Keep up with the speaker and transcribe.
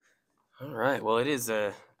All right. Well, it is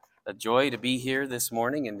a joy to be here this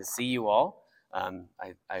morning and to see you all.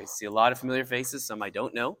 I see a lot of familiar faces, some I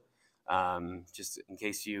don't know. Just in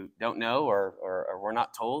case you don't know or were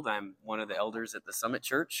not told, I'm one of the elders at the Summit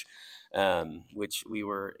Church, which we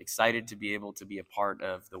were excited to be able to be a part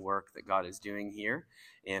of the work that God is doing here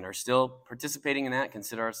and are still participating in that.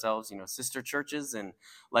 Consider ourselves, sister churches and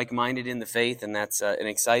like-minded in the faith, and that's an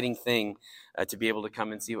exciting thing to be able to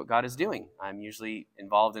come and see what God is doing. I'm usually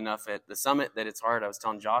involved enough at the summit that it's hard. I was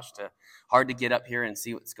telling Josh hard to get up here and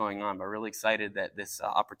see what's going on, but really excited that this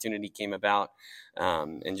opportunity came about,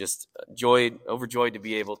 and just overjoyed to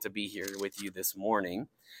be able to be here with you this morning.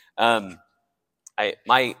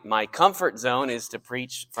 My comfort zone is to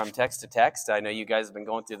preach from text to text. I know you guys have been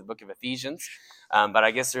going through the book of Ephesians, but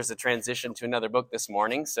I guess there's a transition to another book this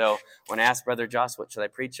morning. So when I asked Brother Josh, what should I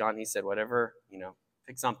preach on? He said, whatever,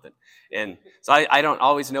 pick something. And so I don't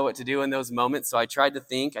always know what to do in those moments. So I tried to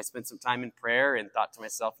think. I spent some time in prayer and thought to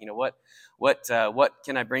myself, what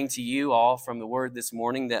can I bring to you all from the Word this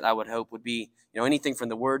morning that I would hope would be, anything from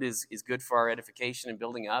the Word is good for our edification and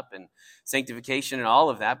building up and sanctification and all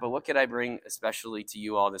of that. But what could I bring especially to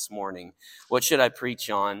you all this morning? What should I preach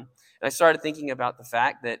on? And I started thinking about the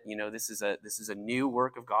fact that, this is a new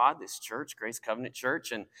work of God, this church, Grace Covenant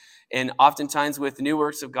Church. And oftentimes with new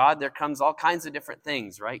works of God, there comes all kinds of different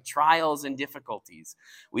things, right? Trials and difficulties.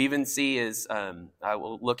 We even see, as I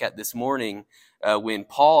will look at this morning, when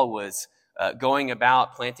Paul was going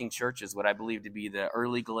about planting churches, what I believe to be the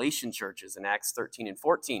early Galatian churches in Acts 13 and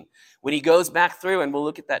 14. When he goes back through, and we'll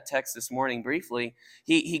look at that text this morning briefly,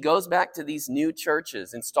 he goes back to these new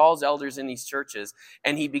churches, installs elders in these churches,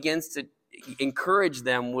 and he begins to encourage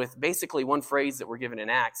them with basically one phrase that we're given in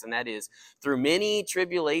Acts, and that is, through many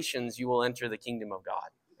tribulations you will enter the kingdom of God.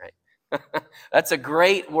 Right? That's a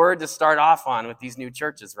great word to start off on with these new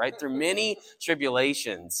churches, right? Through many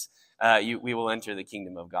tribulations we will enter the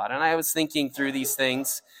kingdom of God. And I was thinking through these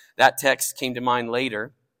things. That text came to mind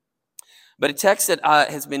later. But a text that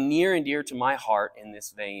has been near and dear to my heart in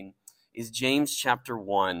this vein is James chapter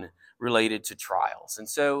 1, related to trials. And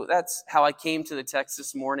so that's how I came to the text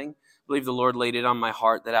this morning. I believe the Lord laid it on my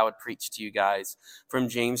heart that I would preach to you guys from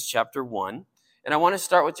James chapter 1. And I want to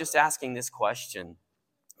start with just asking this question.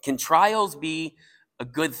 Can trials be a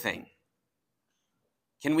good thing?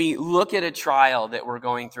 Can we look at a trial that we're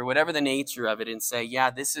going through, whatever the nature of it, and say,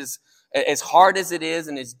 yeah, this is, as hard as it is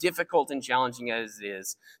and as difficult and challenging as it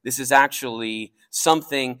is, this is actually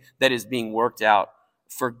something that is being worked out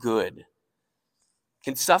for good?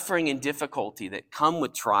 Can suffering and difficulty that come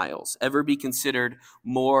with trials ever be considered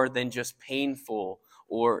more than just painful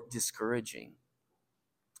or discouraging?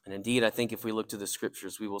 And indeed, I think if we look to the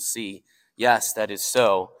scriptures, we will see, yes, that is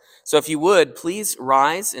so. So if you would, please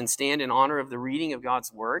rise and stand in honor of the reading of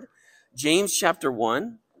God's word. James chapter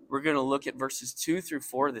 1, we're going to look at verses 2 through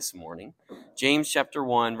 4 this morning. James chapter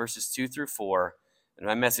 1, verses 2 through 4. And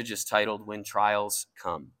my message is titled, When Trials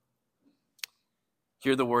Come.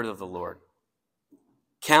 Hear the word of the Lord.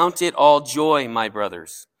 Count it all joy, my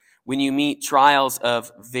brothers, when you meet trials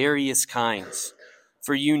of various kinds,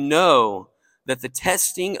 for you know that the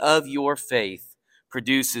testing of your faith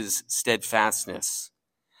produces steadfastness.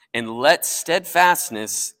 And let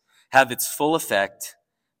steadfastness have its full effect,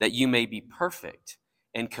 that you may be perfect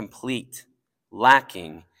and complete,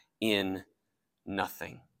 lacking in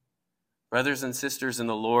nothing. Brothers and sisters in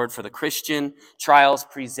the Lord, for the Christian, trials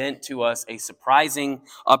present to us a surprising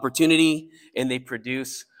opportunity, and they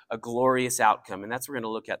produce a glorious outcome. And that's what we're going to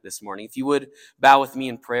look at this morning. If you would, bow with me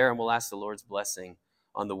in prayer, and we'll ask the Lord's blessing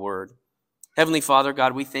on the word. Heavenly Father,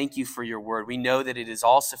 God, we thank you for your word. We know that it is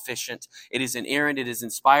all sufficient. It is inerrant. It is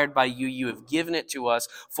inspired by you. You have given it to us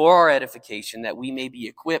for our edification, that we may be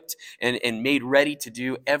equipped and made ready to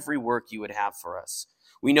do every work you would have for us.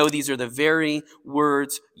 We know these are the very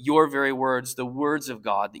words, your very words, the words of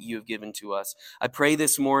God that you have given to us. I pray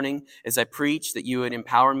this morning as I preach that you would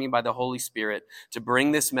empower me by the Holy Spirit to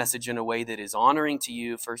bring this message in a way that is honoring to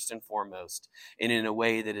you first and foremost, and in a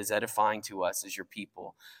way that is edifying to us as your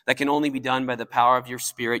people. That can only be done by the power of your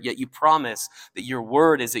Spirit, yet you promise that your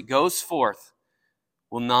word as it goes forth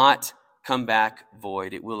will not come back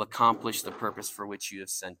void. It will accomplish the purpose for which you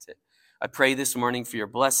have sent it. I pray this morning for your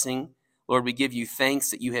blessing. Lord, we give you thanks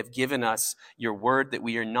that you have given us your word, that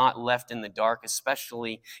we are not left in the dark,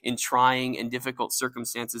 especially in trying and difficult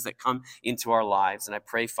circumstances that come into our lives. And I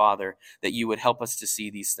pray, Father, that you would help us to see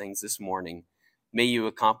these things this morning. May you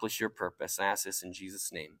accomplish your purpose. I ask this in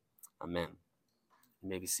Jesus' name. Amen. You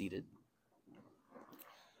may be seated.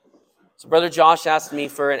 So Brother Josh asked me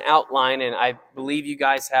for an outline, and I believe you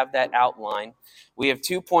guys have that outline. We have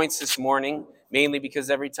 2 points this morning mainly because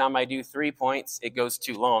every time I do 3 points, it goes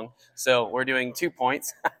too long. So we're doing 2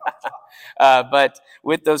 points. But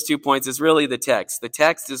with those 2 points is really the text. The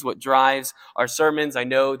text is what drives our sermons. I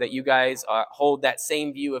know that you guys hold that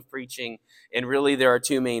same view of preaching, and really there are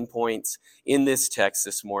 2 main points in this text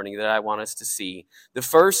this morning that I want us to see. The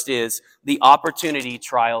first is the opportunity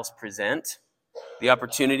trials present. The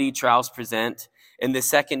opportunity trials present. And the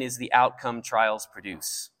second is the outcome trials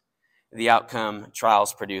produce. The outcome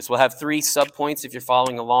trials produce. We'll have 3 subpoints if you're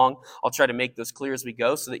following along. I'll try to make those clear as we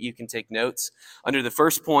go so that you can take notes under the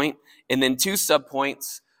first point, and then 2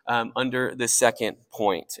 subpoints under the second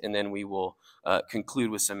point. And then we will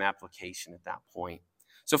conclude with some application at that point.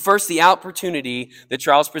 So first, the opportunity that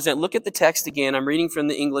trials present. Look at the text again. I'm reading from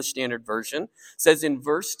the English Standard Version. It says in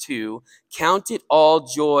verse 2, "Count it all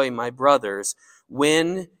joy, my brothers,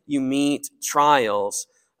 when you meet trials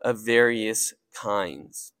of various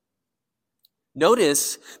kinds."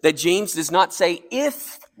 Notice that James does not say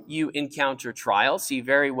if you encounter trials. He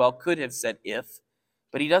very well could have said if,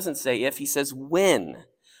 but he doesn't say if. He says when.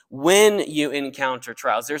 When you encounter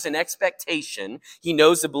trials. There's an expectation. He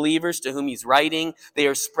knows the believers to whom he's writing. They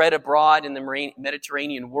are spread abroad in the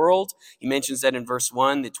Mediterranean world. He mentions that in verse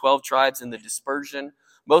 1, the 12 tribes and the dispersion.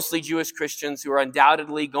 Mostly Jewish Christians who are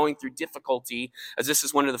undoubtedly going through difficulty, as this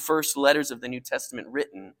is one of the first letters of the New Testament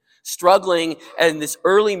written, struggling in this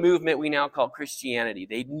early movement we now call Christianity.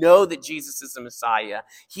 They know that Jesus is the Messiah.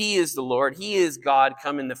 He is the Lord. He is God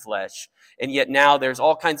come in the flesh. And yet now there's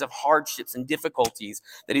all kinds of hardships and difficulties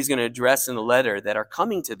that he's going to address in the letter that are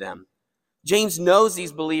coming to them. James knows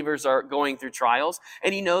these believers are going through trials,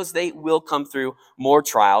 and he knows they will come through more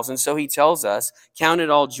trials. And so he tells us, "Count it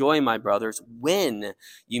all joy, my brothers, when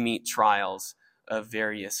you meet trials of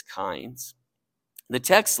various kinds." The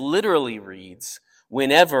text literally reads,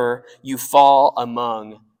 "Whenever you fall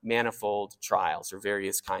among manifold trials," or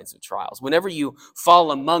various kinds of trials. Whenever you fall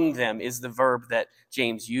among them is the verb that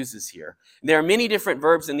James uses here. There are many different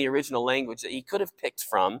verbs in the original language that he could have picked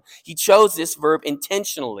from. He chose this verb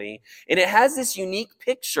intentionally, and it has this unique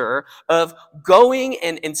picture of going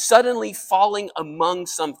and suddenly falling among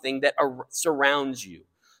something that surrounds you.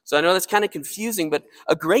 So I know that's kind of confusing, but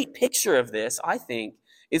a great picture of this, I think,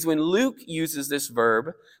 is when Luke uses this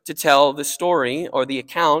verb to tell the story or the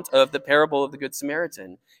account of the parable of the Good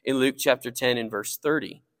Samaritan in Luke chapter 10 and verse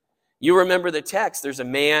 30. You remember the text. There's a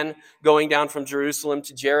man going down from Jerusalem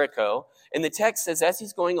to Jericho, and the text says as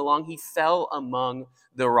he's going along, he fell among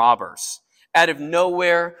the robbers. Out of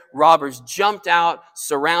nowhere, robbers jumped out,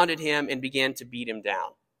 surrounded him, and began to beat him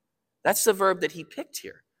down. That's the verb that he picked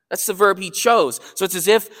here. That's the verb he chose. So it's as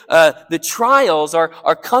if the trials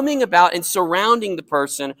are coming about and surrounding the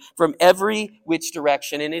person from every which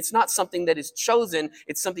direction. And it's not something that is chosen.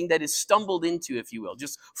 It's something that is stumbled into, if you will,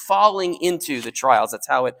 just falling into the trials. That's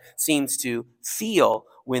how it seems to feel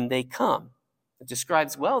when they come. It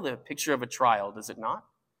describes well the picture of a trial, does it not?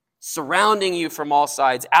 Surrounding you from all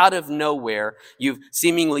sides, out of nowhere, you've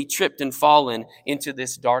seemingly tripped and fallen into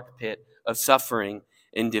this dark pit of suffering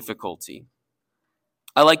and difficulty.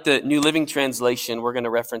 I like the New Living Translation. We're going to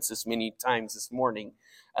reference this many times this morning.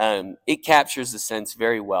 It captures the sense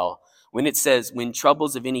very well when it says, "When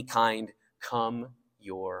troubles of any kind come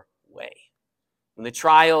your way." When the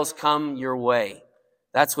trials come your way,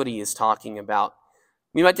 that's what he is talking about.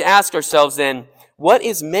 We might ask ourselves then, what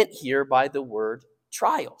is meant here by the word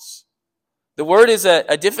trials? The word is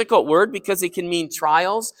a difficult word because it can mean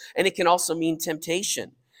trials and it can also mean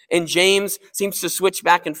temptation. And James seems to switch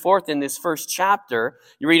back and forth in this first chapter.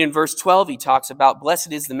 You read in verse 12, he talks about,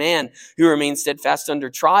 "Blessed is the man who remains steadfast under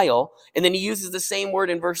trial." And then he uses the same word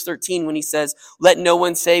in verse 13 when he says, "Let no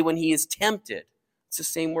one say when he is tempted." It's the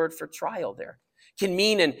same word for trial there. It can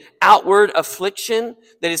mean an outward affliction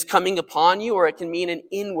that is coming upon you, or it can mean an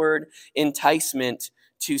inward enticement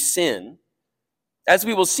to sin. As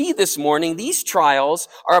we will see this morning, these trials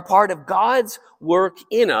are a part of God's work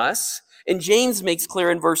in us. And James makes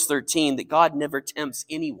clear in verse 13 that God never tempts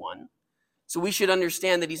anyone. So we should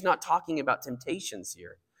understand that he's not talking about temptations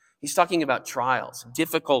here. He's talking about trials,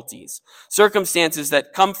 difficulties, circumstances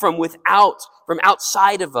that come from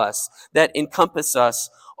outside of us, that encompass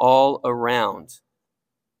us all around.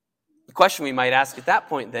 The question we might ask at that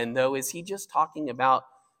point then, though, is he just talking about,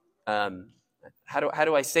 how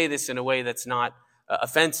do I say this in a way that's not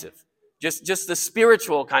offensive? Just the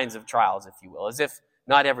spiritual kinds of trials, if you will, as if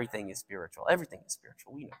not everything is spiritual. Everything is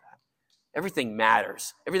spiritual. We know that. Everything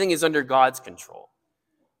matters. Everything is under God's control.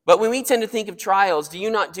 But when we tend to think of trials, do you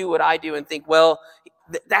not do what I do and think, well,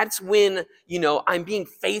 that's when, I'm being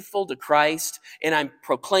faithful to Christ and I'm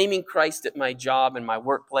proclaiming Christ at my job and my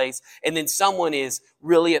workplace. And then someone is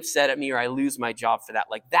really upset at me or I lose my job for that.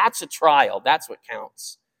 Like, that's a trial. That's what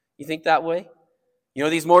counts. You think that way?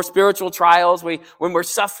 These more spiritual trials, when we're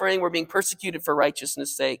suffering, we're being persecuted for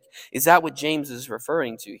righteousness' sake. Is that what James is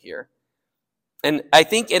referring to here? And I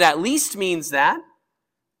think it at least means that.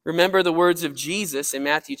 Remember the words of Jesus in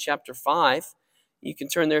Matthew chapter 5. You can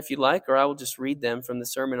turn there if you like, or I will just read them from the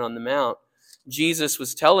Sermon on the Mount. Jesus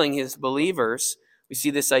was telling his believers, we see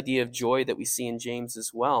this idea of joy that we see in James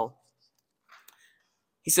as well.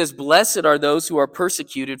 He says, "Blessed are those who are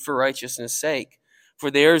persecuted for righteousness' sake, for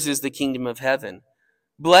theirs is the kingdom of heaven.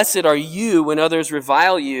 Blessed are you when others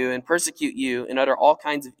revile you and persecute you and utter all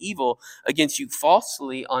kinds of evil against you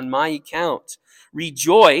falsely on my account.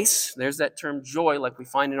 Rejoice," there's that term joy like we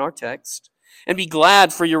find in our text, "and be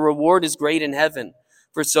glad, for your reward is great in heaven,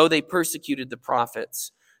 for so they persecuted the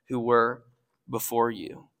prophets who were before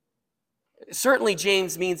you." Certainly,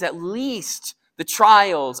 James means at least the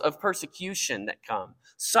trials of persecution that come,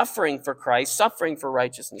 suffering for Christ, suffering for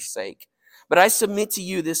righteousness' sake. But I submit to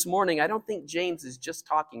you this morning, I don't think James is just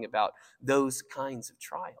talking about those kinds of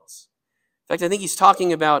trials. In fact, I think he's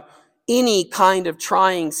talking about any kind of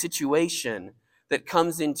trying situation that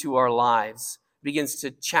comes into our lives, begins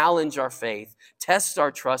to challenge our faith, test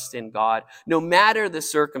our trust in God, no matter the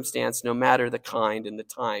circumstance, no matter the kind and the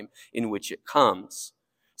time in which it comes.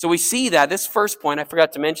 So we see that, this first point, I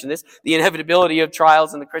forgot to mention this, the inevitability of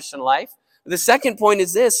trials in the Christian life. The second point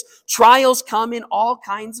is this: trials come in all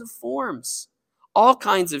kinds of forms, all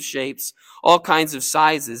kinds of shapes, all kinds of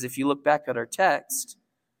sizes. If you look back at our text,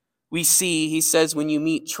 we see, he says, when you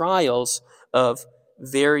meet trials of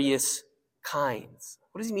various kinds.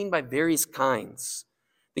 What does he mean by various kinds?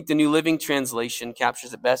 I think the New Living Translation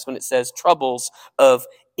captures it best when it says troubles of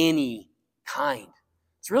any kind.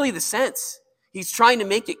 It's really the sense. He's trying to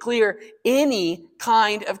make it clear, any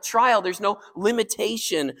kind of trial. There's no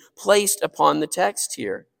limitation placed upon the text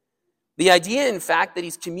here. The idea, in fact, that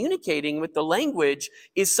he's communicating with the language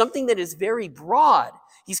is something that is very broad.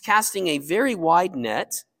 He's casting a very wide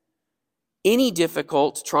net. Any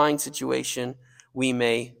difficult, trying situation we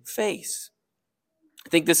may face. I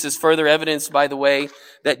think this is further evidenced by the way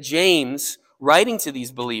that James, writing to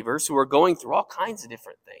these believers who are going through all kinds of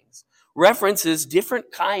different things, references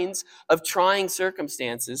different kinds of trying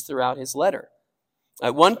circumstances throughout his letter.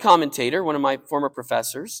 One commentator, one of my former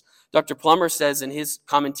professors, Dr. Plummer, says in his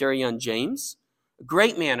commentary on James, a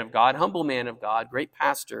great man of God, humble man of God, great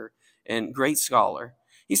pastor, and great scholar,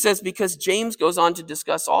 he says, because James goes on to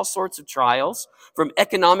discuss all sorts of trials, from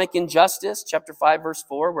economic injustice, chapter 5, verse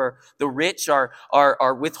 4, where the rich are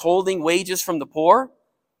withholding wages from the poor,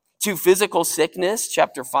 to physical sickness,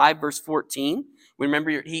 chapter 5, verse 14.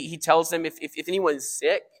 Remember, he tells them, if anyone is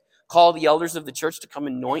sick, call the elders of the church to come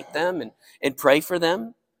anoint them and pray for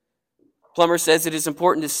them. Plummer says it is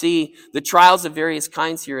important to see the trials of various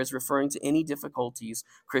kinds here as referring to any difficulties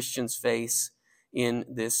Christians face in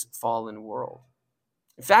this fallen world.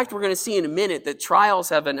 In fact, we're going to see in a minute that trials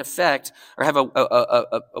have an effect, or have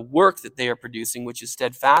a work that they are producing, which is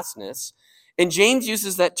steadfastness. And James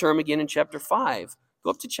uses that term again in chapter 5.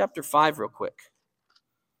 Go up to chapter 5 real quick.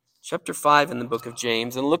 Chapter 5 in the book of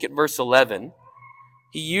James, and look at verse 11.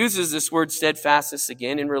 He uses this word steadfastness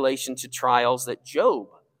again in relation to trials that Job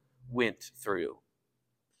went through.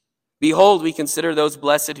 Behold, we consider those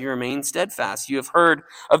blessed who remain steadfast. You have heard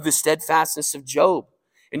of the steadfastness of Job,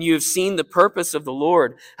 and you have seen the purpose of the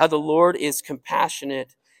Lord, how the Lord is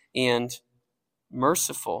compassionate and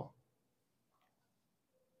merciful.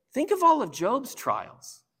 Think of all of Job's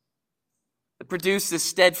trials that produced this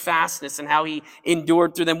steadfastness and how he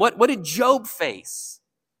endured through them. What did Job face?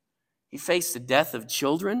 He faced the death of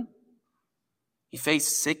children. He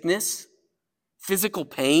faced sickness, physical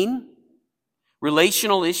pain,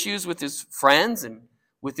 relational issues with his friends and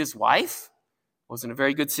with his wife. Wasn't a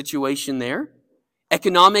very good situation there.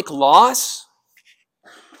 Economic loss.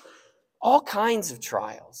 All kinds of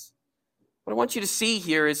trials. What I want you to see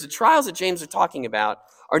here is the trials that James is talking about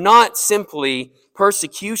are not simply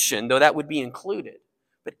persecution, though that would be included,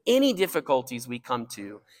 but any difficulties we come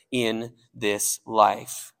to in this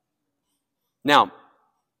life. Now,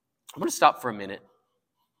 I'm going to stop for a minute.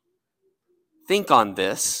 Think on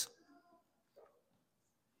this.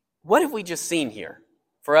 What have we just seen here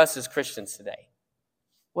for us as Christians today?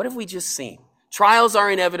 What have we just seen? Trials are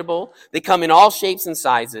inevitable. They come in all shapes and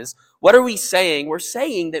sizes. What are we saying? We're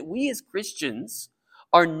saying that we as Christians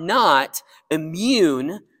are not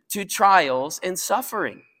immune to trials and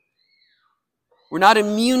suffering. We're not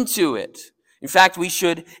immune to it. In fact, we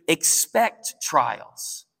should expect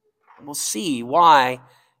trials. We'll see why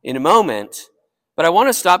in a moment. But I want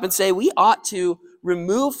to stop and say we ought to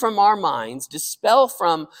remove from our minds, dispel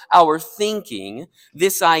from our thinking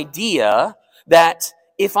this idea that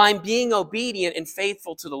if I'm being obedient and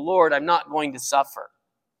faithful to the Lord, I'm not going to suffer.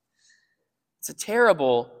 It's a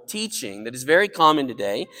terrible teaching that is very common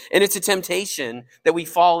today, and it's a temptation that we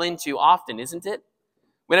fall into often, isn't it?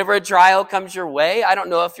 Whenever a trial comes your way, I don't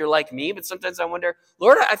know if you're like me, but sometimes I wonder,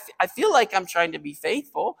 Lord, I feel like I'm trying to be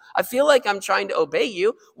faithful. I feel like I'm trying to obey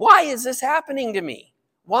you. Why is this happening to me?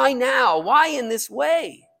 Why now? Why in this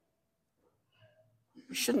way?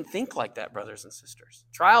 We shouldn't think like that, brothers and sisters.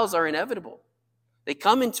 Trials are inevitable. They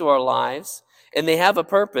come into our lives, and they have a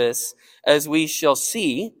purpose, as we shall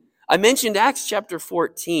see. I mentioned Acts chapter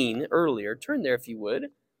 14 earlier. Turn there if you would.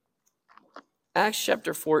 Acts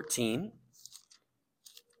chapter 14.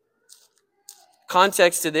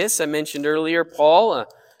 Context to this, I mentioned earlier, Paul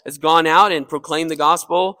has gone out and proclaimed the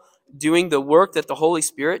gospel, doing the work that the Holy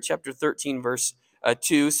Spirit, chapter 13, verse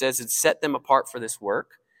 2, says had set them apart for this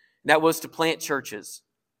work. And that was to plant churches.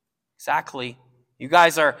 Exactly. You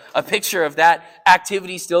guys are a picture of that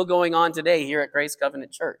activity still going on today here at Grace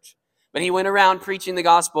Covenant Church. But he went around preaching the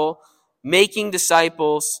gospel, making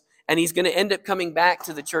disciples, and he's going to end up coming back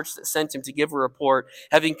to the church that sent him to give a report,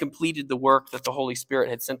 having completed the work that the Holy Spirit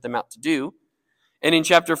had sent them out to do. And in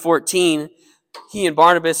chapter 14, he and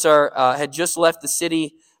Barnabas had just left the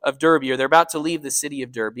city of Derbe, or they're about to leave the city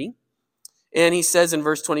of Derbe. And he says in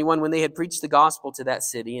verse 21, when they had preached the gospel to that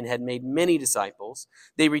city and had made many disciples,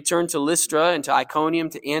 they returned to Lystra and to Iconium,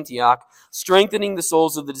 to Antioch, strengthening the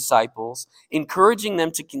souls of the disciples, encouraging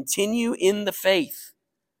them to continue in the faith.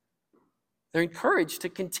 They're encouraged to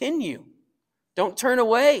continue. Don't turn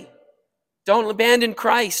away. Don't abandon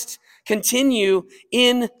Christ. Continue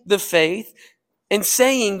in the faith, and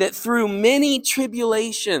saying that through many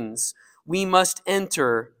tribulations we must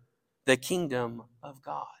enter the kingdom of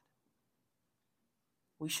God.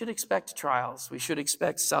 We should expect trials. We should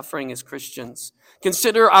expect suffering as Christians.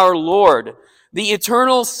 Consider our Lord, the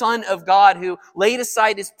eternal Son of God, who laid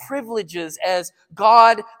aside his privileges as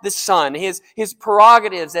God the Son, his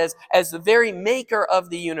prerogatives as the very maker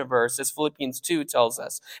of the universe, as Philippians 2 tells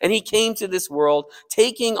us. And he came to this world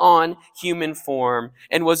taking on human form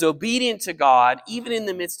and was obedient to God, even in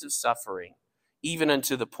the midst of suffering, even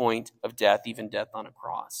unto the point of death, even death on a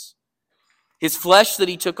cross. His flesh that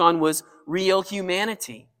he took on was real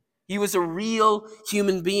humanity. He was a real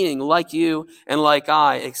human being like you and like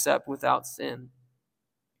I, except without sin.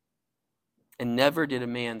 And never did a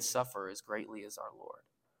man suffer as greatly as our Lord.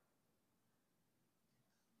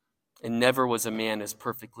 And never was a man as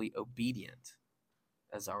perfectly obedient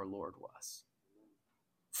as our Lord was.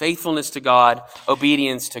 Faithfulness to God,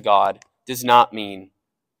 obedience to God, does not mean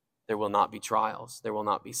there will not be trials. There will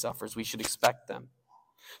not be suffers. We should expect them.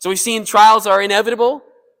 So we've seen trials are inevitable.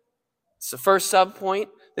 It's the first sub-point.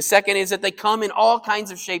 The second is that they come in all kinds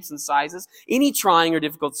of shapes and sizes. Any trying or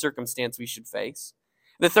difficult circumstance we should face.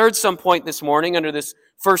 The third sub-point this morning, under this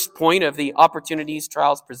first point of the opportunities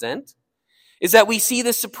trials present, is that we see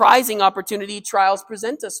the surprising opportunity trials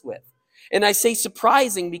present us with. And I say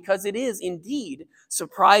surprising because it is indeed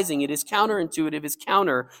surprising. It is counterintuitive. It's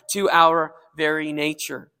counter to our very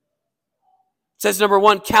nature. It says, number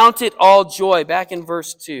one, count it all joy. Back in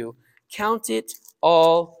verse 2. Count it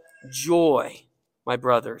all joy, my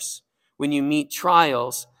brothers, when you meet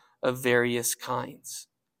trials of various kinds.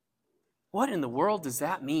 What in the world does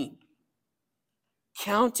that mean?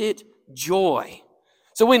 Count it joy.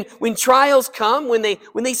 So when trials come, when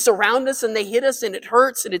they surround us and they hit us and it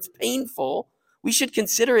hurts and it's painful, we should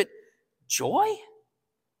consider it joy?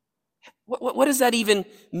 What does that even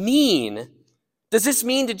mean? Does this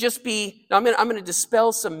mean to just be... Now I'm going to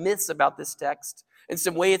dispel some myths about this text and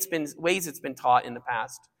some ways it's been taught in the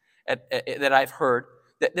past that I've heard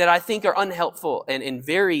that I think are unhelpful and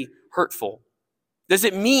very hurtful. Does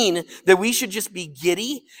it mean that we should just be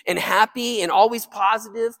giddy and happy and always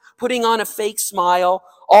positive, putting on a fake smile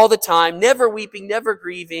all the time, never weeping, never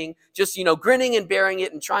grieving, just, grinning and bearing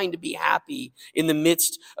it and trying to be happy in the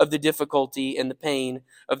midst of the difficulty and the pain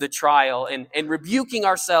of the trial and rebuking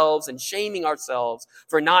ourselves and shaming ourselves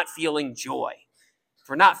for not feeling joy,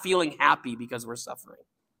 for not feeling happy because we're suffering?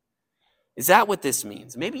 Is that what this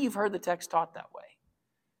means? Maybe you've heard the text taught that way.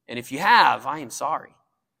 And if you have, I am sorry.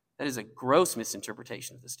 That is a gross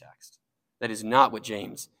misinterpretation of this text. That is not what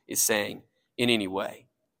James is saying in any way.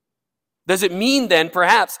 Does it mean then,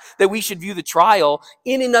 perhaps, that we should view the trial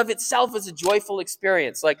in and of itself as a joyful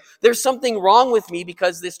experience? Like, there's something wrong with me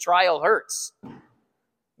because this trial hurts.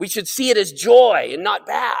 We should see it as joy and not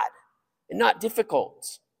bad and not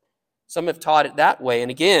difficult. Some have taught it that way.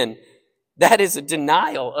 And again, That is a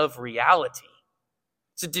denial of reality.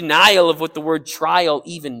 It's a denial of what the word trial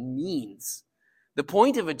even means. The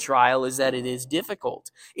point of a trial is that it is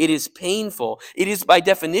difficult. It is painful. It is, by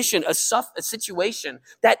definition, a situation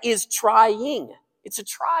that is trying. It's a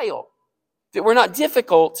trial. If it were not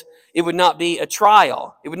difficult, it would not be a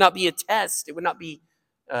trial. It would not be a test. It would not be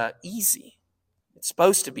easy. It's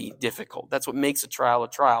supposed to be difficult. That's what makes a trial a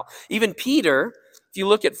trial. Even Peter, if you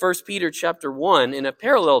look at 1 Peter chapter 1 in a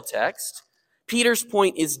parallel text, Peter's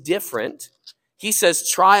point is different. He says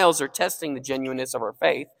trials are testing the genuineness of our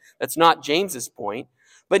faith. That's not James's point.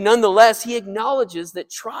 But nonetheless, he acknowledges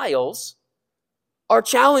that trials are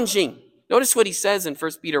challenging. Notice what he says in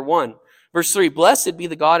 1 Peter 1, verse 3. Blessed be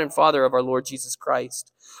the God and Father of our Lord Jesus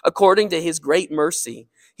Christ. According to his great mercy,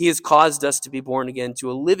 he has caused us to be born again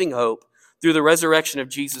to a living hope through the resurrection of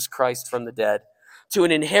Jesus Christ from the dead, to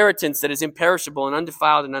an inheritance that is imperishable and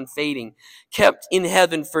undefiled and unfading, kept in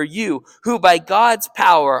heaven for you, who by God's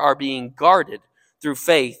power are being guarded through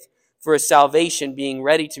faith for a salvation being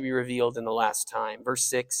ready to be revealed in the last time. Verse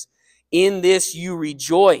 6, in this you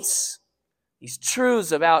rejoice. These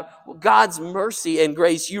truths about God's mercy and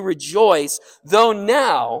grace, you rejoice, though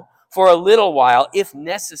now, for a little while, if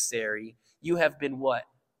necessary, you have been what?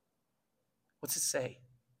 What's it say?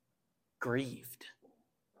 Grieved.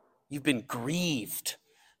 You've been grieved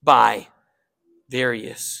by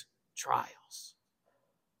various trials.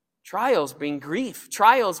 Trials bring grief.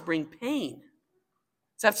 Trials bring pain.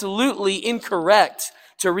 It's absolutely incorrect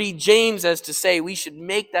to read James as to say we should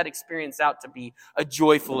make that experience out to be a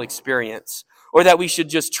joyful experience, or that we should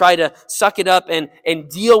just try to suck it up and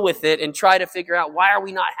deal with it and try to figure out why are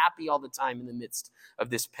we not happy all the time in the midst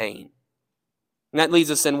of this pain. And that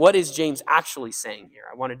leads us in, what is James actually saying here?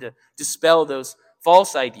 I wanted to dispel those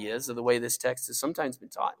false ideas of the way this text has sometimes been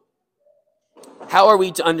taught. How are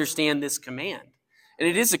we to understand this command? And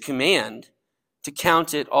it is a command to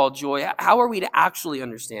count it all joy. How are we to actually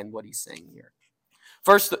understand what he's saying here?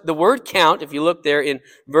 First, the word count, if you look there in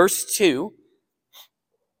verse 2,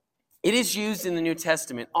 it is used in the New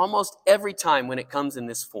Testament almost every time when it comes in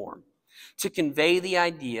this form to convey the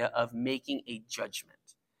idea of making a judgment,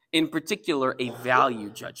 in particular, a value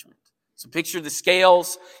judgment. So picture the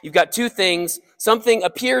scales. You've got two things. Something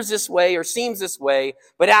appears this way or seems this way,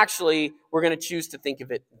 but actually we're going to choose to think of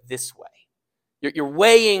it this way. You're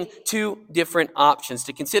weighing two different options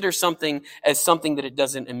to consider something as something that it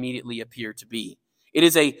doesn't immediately appear to be. It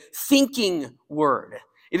is a thinking word.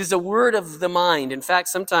 It is a word of the mind. In fact,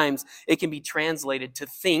 sometimes it can be translated to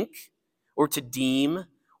think or to deem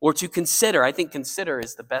or to consider. I think consider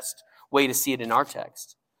is the best way to see it in our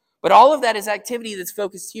text. But all of that is activity that's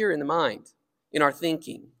focused here in the mind, in our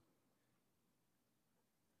thinking.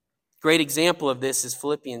 Great example of this is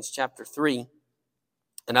Philippians chapter 3.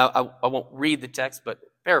 And I won't read the text, but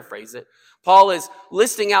paraphrase it. Paul is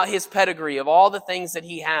listing out his pedigree of all the things that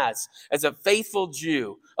he has as a faithful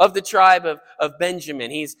Jew of the tribe of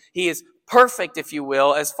Benjamin. He is perfect, if you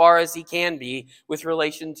will, as far as he can be with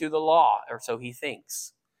relation to the law, or so he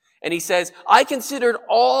thinks. And he says, I considered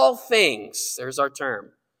all things, there's our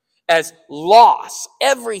term, as loss.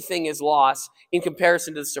 Everything is loss in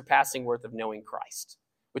comparison to the surpassing worth of knowing Christ,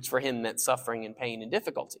 which for him meant suffering and pain and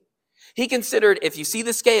difficulty. He considered, if you see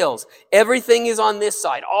the scales, everything is on this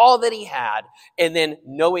side, all that he had, and then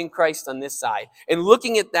knowing Christ on this side. And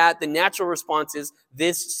looking at that, the natural response is,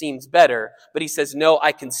 this seems better. But he says, no,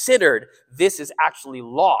 I considered this is actually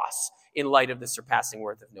loss in light of the surpassing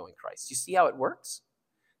worth of knowing Christ. You see how it works?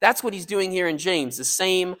 That's what he's doing here in James, the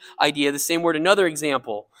same idea, the same word. Another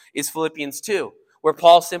example is Philippians 2, where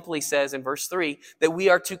Paul simply says in verse 3 that we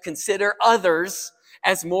are to consider others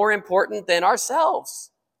as more important than ourselves.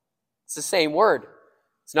 It's the same word.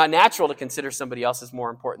 It's not natural to consider somebody else as more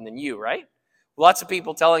important than you, right? Lots of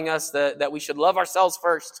people telling us that we should love ourselves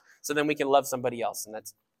first so then we can love somebody else, and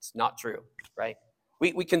it's not true, right?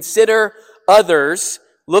 We consider others,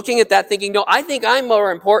 looking at that thinking, no, I think I'm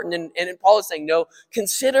more important, and Paul is saying, no,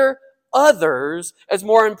 consider others as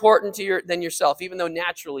more important than yourself, even though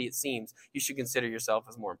naturally it seems you should consider yourself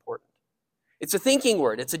as more important. It's a thinking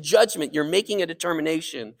word. It's a judgment. You're making a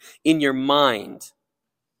determination in your mind.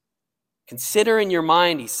 Consider in your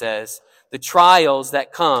mind, he says, the trials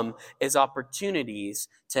that come as opportunities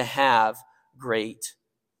to have great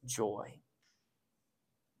joy.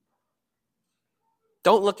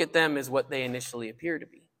 Don't look at them as what they initially appear to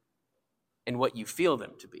be and what you feel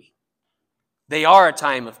them to be. They are a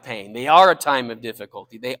time of pain. They are a time of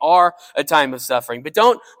difficulty. They are a time of suffering. But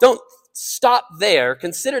don't stop there.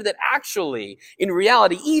 Consider that actually, in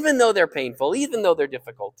reality, even though they're painful, even though they're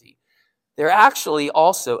difficulty, they're actually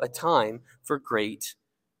also a time for great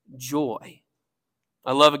joy.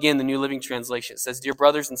 I love, again, the New Living Translation. It says, "Dear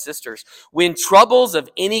brothers and sisters, when troubles of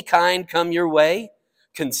any kind come your way,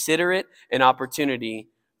 consider it an opportunity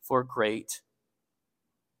for great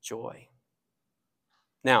joy."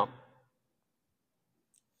 Now,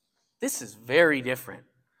 this is very different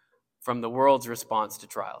from the world's response to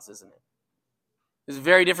trials, isn't it? This is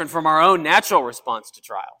very different from our own natural response to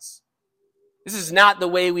trials. This is not the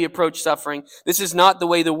way we approach suffering. This is not the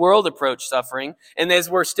way the world approached suffering. And as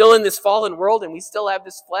we're still in this fallen world and we still have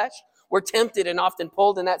this flesh, we're tempted and often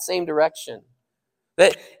pulled in that same direction.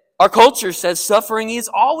 That our culture says suffering is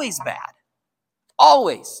always bad.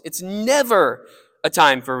 Always. It's never a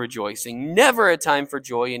time for rejoicing, never a time for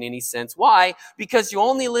joy in any sense. Why? Because you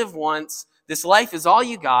only live once. This life is all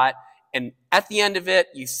you got. And at the end of it,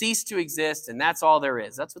 you cease to exist, and that's all there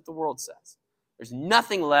is. That's what the world says. There's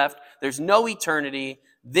nothing left. There's no eternity.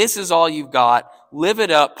 This is all you've got. Live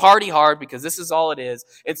it up. Party hard, because this is all it is.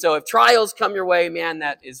 And so if trials come your way, man,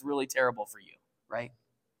 that is really terrible for you, right?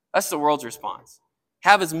 That's the world's response.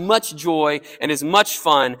 Have as much joy and as much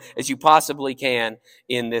fun as you possibly can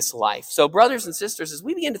in this life. So brothers and sisters, as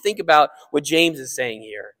we begin to think about what James is saying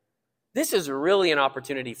here, this is really an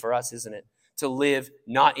opportunity for us, isn't it? To live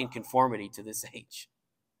not in conformity to this age,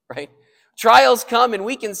 right? Trials come and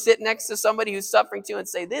we can sit next to somebody who's suffering too and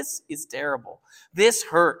say, this is terrible. This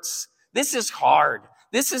hurts. This is hard.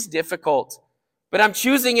 This is difficult. But I'm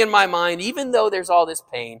choosing in my mind, even though there's all this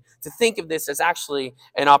pain, to think of this as actually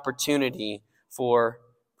an opportunity for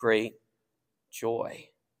great joy.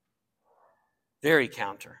 Very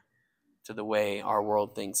counter to the way our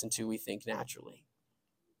world thinks and to we think naturally.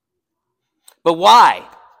 But why?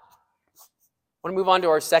 I want to move on to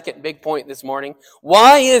our second big point this morning.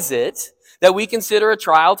 Why is it that we consider a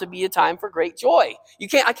trial to be a time for great joy?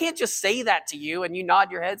 I can't just say that to you and you nod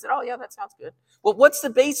your heads and, oh yeah, that sounds good. Well, what's the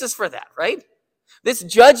basis for that, right? This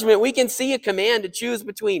judgment, we can see a command to choose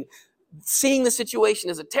between seeing the situation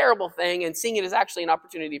as a terrible thing and seeing it as actually an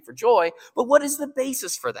opportunity for joy. But what is the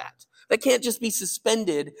basis for that? That can't just be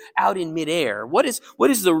suspended out in midair. What is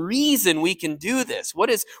the reason we can do this? What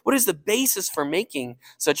is the basis for making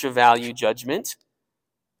such a value judgment?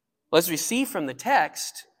 Well, as we see from the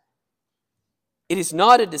text, it is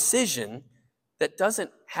not a decision that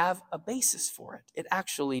doesn't have a basis for it. It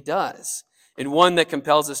actually does. And one that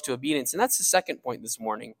compels us to obedience. And that's the second point this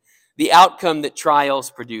morning. The outcome that trials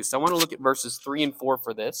produce. I want to look at verses 3 and 4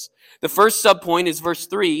 for this. The first subpoint is verse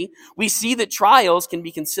 3. We see that trials can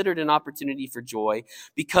be considered an opportunity for joy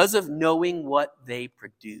because of knowing what they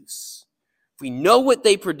produce. If we know what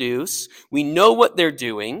they produce, we know what they're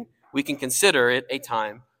doing, we can consider it a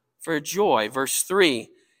time for joy. Verse 3,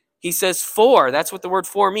 he says, "For," that's what the word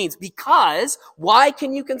 "for" means. Because, why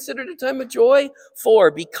can you consider it a time of joy?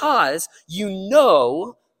 For, because you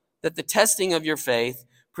know that the testing of your faith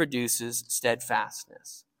produces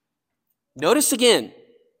steadfastness. Notice again,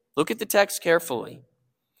 look at the text carefully.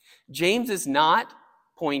 James is not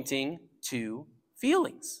pointing to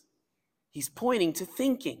feelings. He's pointing to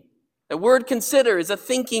thinking. The word "consider" is a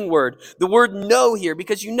thinking word. The word "know" here,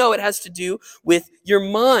 because you know it has to do with your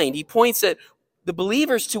mind. He points at the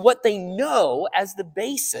believers to what they know as the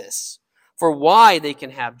basis for why they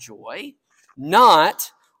can have joy,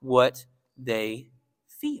 not what they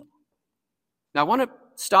feel. Now I want to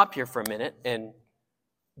stop here for a minute and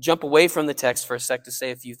jump away from the text for a sec to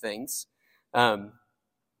say a few things that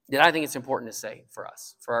I think it's important to say for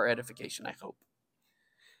us, for our edification, I hope.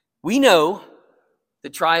 We know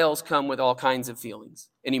that trials come with all kinds of feelings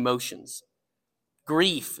and emotions.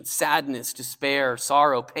 Grief, sadness, despair,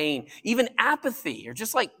 sorrow, pain, even apathy, or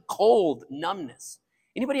just like cold numbness.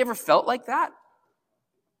 Anybody ever felt like that?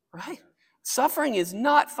 Right? Suffering is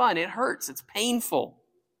not fun. It hurts. It's painful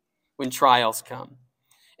when trials come.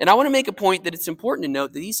 And I want to make a point that it's important to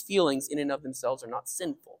note that these feelings in and of themselves are not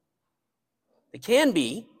sinful. They can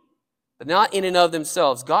be, but not in and of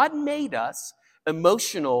themselves. God made us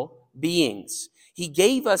emotional beings. He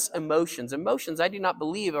gave us emotions. Emotions, I do not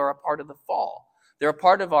believe, are a part of the fall. They're a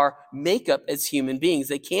part of our makeup as human beings.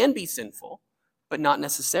 They can be sinful, but not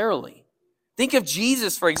necessarily. Think of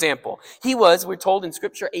Jesus, for example. He was, we're told in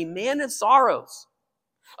Scripture, a man of sorrows,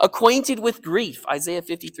 acquainted with grief, Isaiah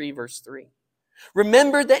 53, verse 3.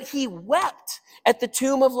 Remember that he wept at the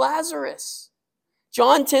tomb of Lazarus.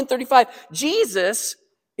 John 10:35. Jesus,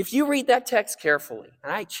 if you read that text carefully,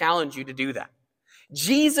 and I challenge you to do that,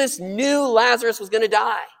 Jesus knew Lazarus was going to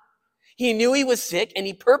die. He knew he was sick, and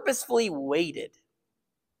he purposefully waited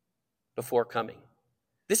before coming.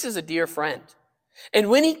 This is a dear friend. And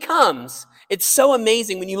when he comes, it's so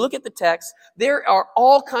amazing. When you look at the text, there are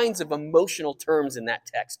all kinds of emotional terms in that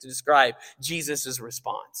text to describe Jesus'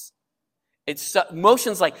 response. It's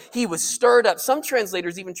emotions like he was stirred up. Some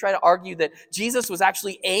translators even try to argue that Jesus was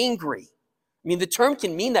actually angry. I mean, the term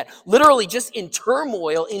can mean that, literally just in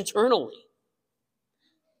turmoil internally.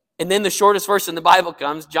 And then the shortest verse in the Bible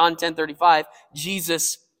comes, John 10:35,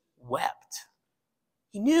 Jesus wept.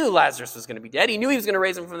 He knew Lazarus was going to be dead. He knew he was going to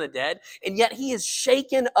raise him from the dead. And yet he is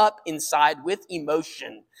shaken up inside with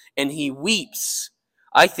emotion. And he weeps,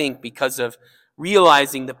 I think, because of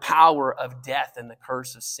realizing the power of death and the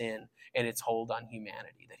curse of sin and its hold on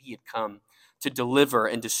humanity, that he had come to deliver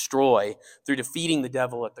and destroy through defeating the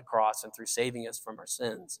devil at the cross and through saving us from our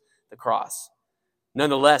sins, the cross.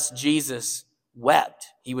 Nonetheless, Jesus wept.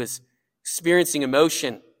 He was experiencing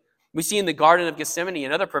emotion. We see in the Garden of Gethsemane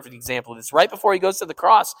another perfect example of this. Right before he goes to the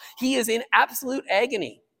cross, he is in absolute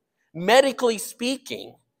agony. Medically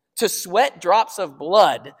speaking, to sweat drops of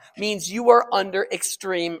blood means you are under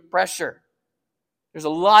extreme pressure. There's a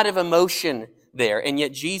lot of emotion there, and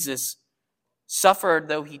yet Jesus suffered,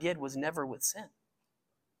 though he did, was never with sin.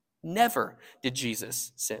 Never did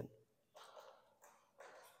Jesus sin.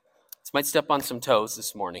 This might step on some toes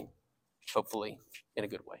this morning, hopefully in a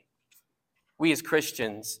good way. We as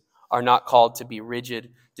Christians are not called to be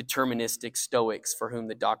rigid, deterministic stoics for whom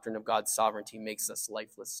the doctrine of God's sovereignty makes us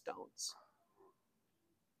lifeless stones.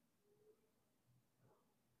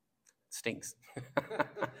 It stinks.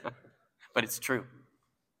 But it's true.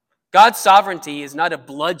 God's sovereignty is not a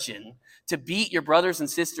bludgeon to beat your brothers and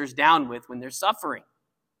sisters down with when they're suffering.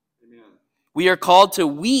 Amen. We are called to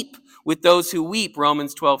weep with those who weep,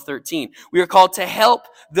 Romans 12:13. We are called to help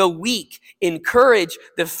the weak, encourage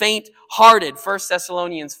the faint-hearted, 1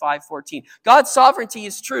 Thessalonians 5:14. God's sovereignty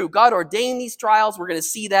is true. God ordained these trials. We're going to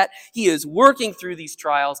see that. He is working through these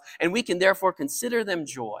trials, and we can therefore consider them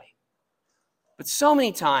joy. But so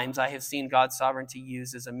many times I have seen God's sovereignty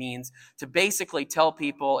used as a means to basically tell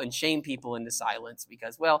people and shame people into silence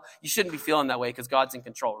because, well, you shouldn't be feeling that way because God's in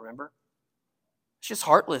control, remember? It's just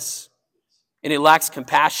heartless. And it lacks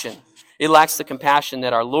compassion. It lacks the compassion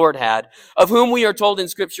that our Lord had, of whom we are told in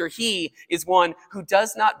Scripture, he is one who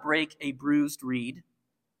does not break a bruised reed,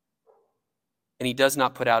 and he does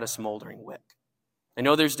not put out a smoldering wick. I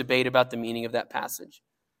know there's debate about the meaning of that passage,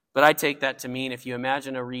 but I take that to mean if you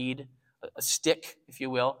imagine a reed, a stick, if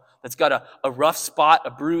you will, that's got a rough spot,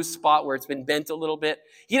 a bruised spot where it's been bent a little bit,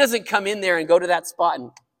 he doesn't come in there and go to that spot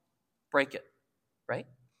and break it, right?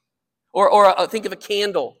 Or think of a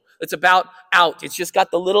candle. It's about out. It's just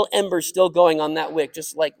got the little embers still going on that wick,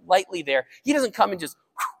 just like lightly there. He doesn't come and just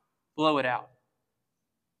blow it out.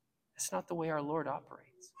 That's not the way our Lord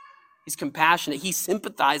operates. He's compassionate. He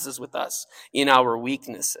sympathizes with us in our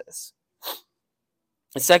weaknesses.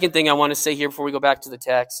 The second thing I want to say here before we go back to the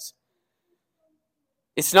text,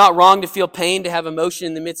 it's not wrong to feel pain, to have emotion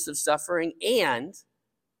in the midst of suffering, and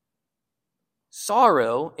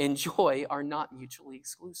sorrow and joy are not mutually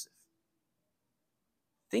exclusive.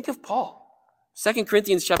 Think of Paul. 2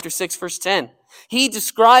 Corinthians chapter 6, verse 10. He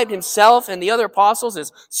described himself and the other apostles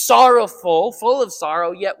as sorrowful, full of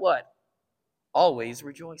sorrow, yet what? Always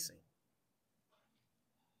rejoicing.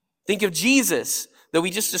 Think of Jesus, that we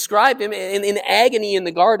just described him in agony in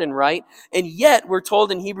the garden, right? And yet, we're told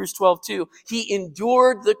in Hebrews 12:2, he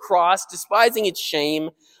endured the cross, despising its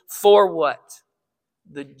shame, for what?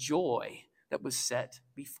 The joy that was set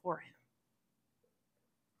before him.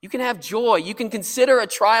 You can have joy. You can consider a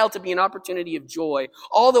trial to be an opportunity of joy,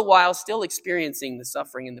 all the while still experiencing the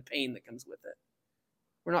suffering and the pain that comes with it.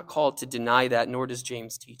 We're not called to deny that, nor does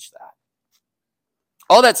James teach that.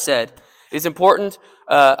 All that said, it's important.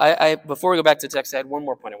 Before we go back to the text, I had one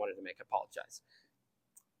more point I wanted to make. I apologize.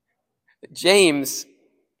 James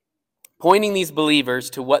pointing these believers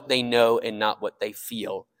to what they know and not what they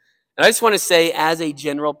feel. And I just want to say, as a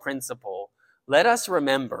general principle, let us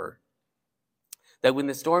remember that when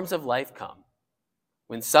the storms of life come,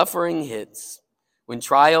 when suffering hits, when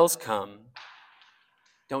trials come,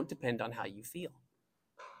 don't depend on how you feel.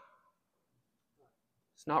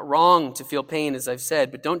 It's not wrong to feel pain, as I've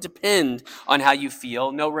said, but don't depend on how you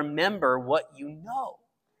feel. No, remember what you know.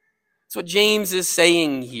 That's what James is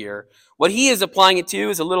saying here. What he is applying it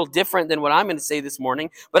to is a little different than what I'm going to say this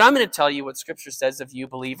morning, but I'm going to tell you what Scripture says of you,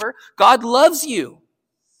 believer. God loves you.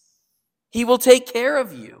 He will take care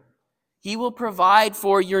of you. He will provide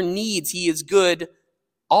for your needs. He is good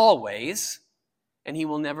always, and he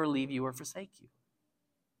will never leave you or forsake you.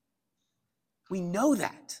 We know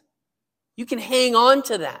that. You can hang on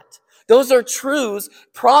to that. Those are truths,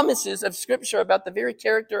 promises of Scripture about the very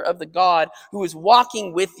character of the God who is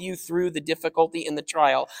walking with you through the difficulty and the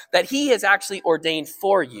trial, that he has actually ordained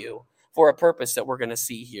for you for a purpose that we're going to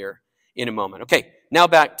see here in a moment. Okay, now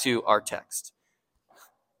back to our text.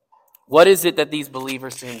 What is it that these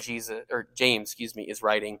believers to whom James, is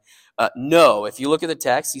writing? Know. If you look at the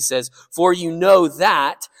text, he says, "For you know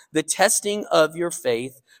that the testing of your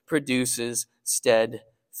faith produces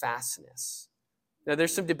steadfastness." Now,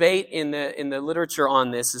 there's some debate in the literature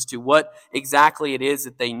on this as to what exactly it is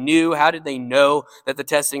that they knew. How did they know that the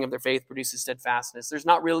testing of their faith produces steadfastness? There's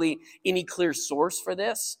not really any clear source for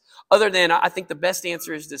this, other than I think the best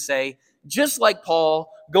answer is to say, just like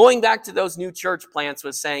Paul, going back to those new church plants,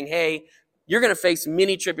 was saying, hey, you're going to face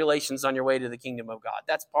many tribulations on your way to the kingdom of God.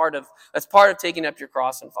 That's part of taking up your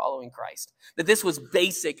cross and following Christ. That this was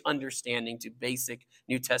basic understanding to basic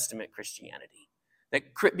New Testament Christianity. That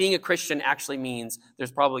being a Christian actually means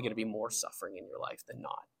there's probably going to be more suffering in your life than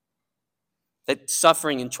not. That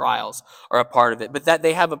suffering and trials are a part of it, but that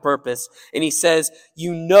they have a purpose. And he says,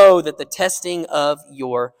 you know that the testing of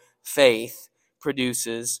your faith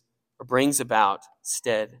produces or brings about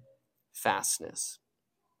steadfastness.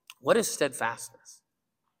 What is steadfastness?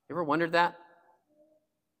 You ever wondered that?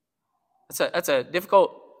 That's a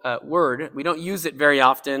difficult word. We don't use it very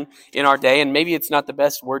often in our day, and maybe it's not the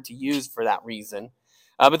best word to use for that reason.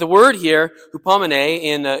 But the word here, hupomene,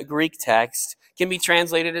 in the Greek text, can be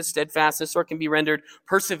translated as steadfastness, or it can be rendered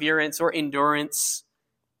perseverance or endurance.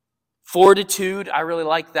 Fortitude, I really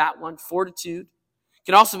like that one. Fortitude. It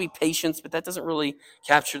can also be patience, but that doesn't really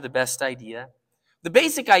capture the best idea. The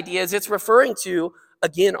basic idea is it's referring to,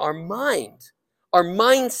 again, our mind, our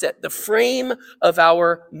mindset, the frame of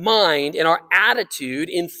our mind and our attitude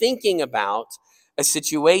in thinking about a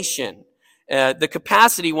situation. The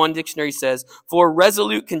capacity, one dictionary says, for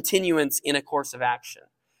resolute continuance in a course of action.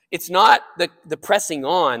 It's not the pressing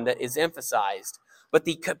on that is emphasized, but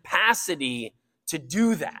the capacity to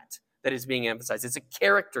do that is being emphasized. It's a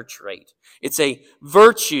character trait. It's a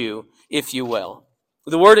virtue, if you will.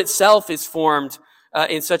 The word itself is formed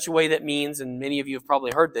in such a way that means, and many of you have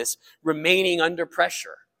probably heard this, remaining under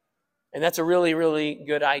pressure. And that's a really, really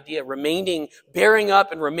good idea. Bearing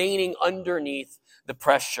up and remaining underneath the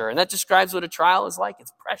pressure. And that describes what a trial is like.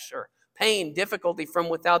 It's pressure, pain, difficulty from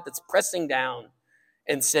without that's pressing down.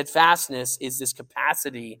 And steadfastness is this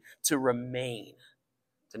capacity to remain,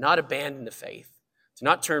 to not abandon the faith, to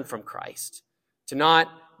not turn from Christ, to not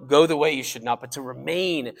go the way you should not, but to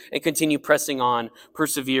remain and continue pressing on,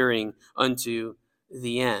 persevering unto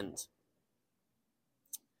the end.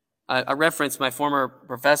 I referenced my former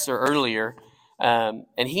professor earlier, and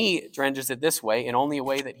he renders it this way, in only a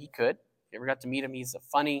way that he could. If you ever got to meet him, he's a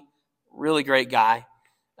funny, really great guy.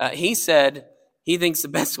 He said he thinks the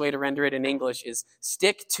best way to render it in English is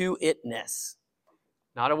stick-to-itness.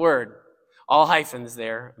 Not a word. All hyphens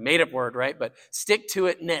there. Made-up word, right? But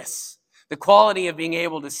stick-to-itness. The quality of being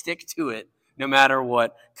able to stick to it no matter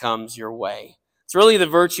what comes your way. It's really the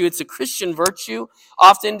virtue. It's a Christian virtue,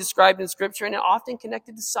 often described in Scripture and often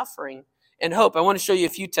connected to suffering and hope. I want to show you a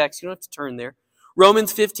few texts. You don't have to turn there.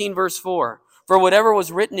 Romans 15, verse 4. For whatever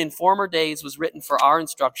was written in former days was written for our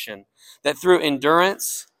instruction, that through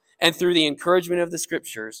endurance and through the encouragement of the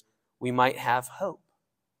Scriptures, we might have hope.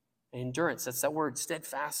 Endurance, that's that word,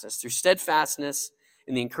 steadfastness. Through steadfastness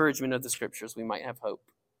and the encouragement of the Scriptures, we might have hope.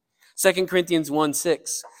 2 Corinthians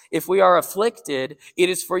 1:6. If we are afflicted, it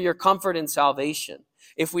is for your comfort and salvation.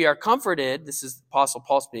 If we are comforted, this is Apostle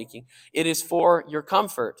Paul speaking, it is for your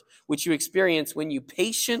comfort, which you experience when you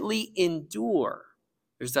patiently endure.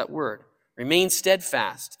 There's that word. Remain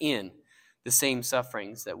steadfast in the same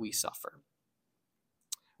sufferings that we suffer.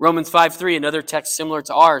 Romans 5:3, another text similar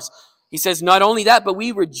to ours. He says, not only that, but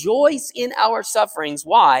we rejoice in our sufferings.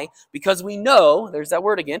 Why? Because we know, there's that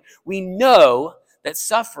word again, we know that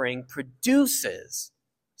suffering produces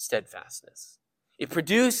steadfastness. It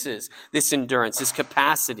produces this endurance, this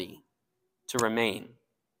capacity to remain.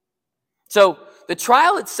 So the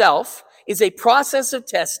trial itself is a process of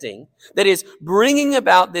testing that is bringing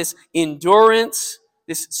about this endurance,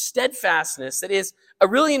 this steadfastness that is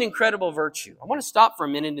really an incredible virtue. I want to stop for a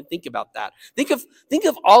minute and think about that. Think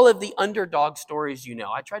of all of the underdog stories you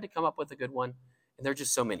know. I tried to come up with a good one, and there are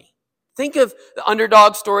just so many. Think of the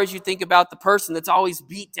underdog stories. You think about the person that's always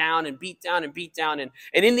beat down and beat down and beat down and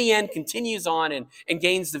in the end continues on and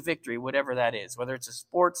gains the victory, whatever that is, whether it's a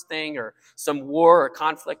sports thing or some war or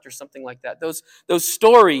conflict or something like that. Those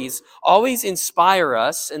stories always inspire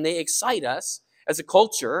us and they excite us as a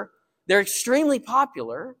culture. They're extremely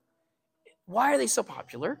popular. Why are they so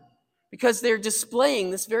popular? Because they're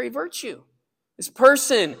displaying this very virtue. This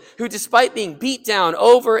person who, despite being beat down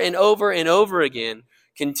over and over and over again,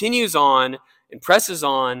 continues on and presses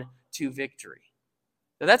on to victory.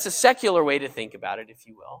 Now, that's a secular way to think about it, if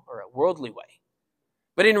you will, or a worldly way.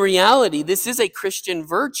 But in reality, this is a Christian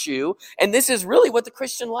virtue, and this is really what the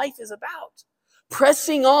Christian life is about.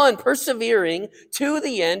 pressing on, persevering to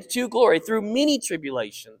the end, to glory. Through many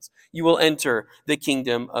tribulations, you will enter the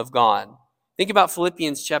kingdom of God. Think about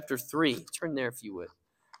Philippians chapter 3. Turn there if you would.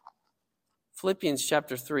 Philippians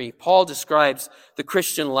chapter 3. Paul describes the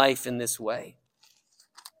Christian life in this way.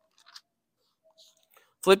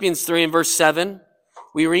 Philippians 3 and verse 7,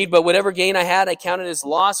 we read, "But whatever gain I had, I counted as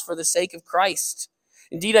loss for the sake of Christ.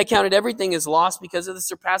 Indeed, I counted everything as loss because of the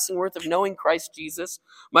surpassing worth of knowing Christ Jesus,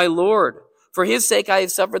 my Lord. For his sake I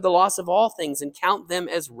have suffered the loss of all things and count them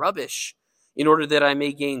as rubbish, in order that I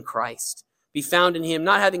may gain Christ, be found in him,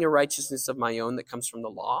 not having a righteousness of my own that comes from the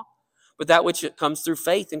law, but that which comes through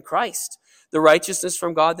faith in Christ, the righteousness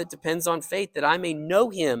from God that depends on faith, that I may know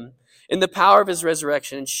him in the power of his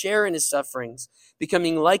resurrection and share in his sufferings,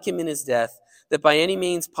 becoming like him in his death, that by any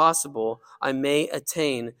means possible I may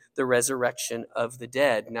attain the resurrection of the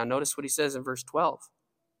dead." Now notice what he says in verse 12.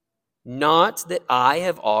 "Not that I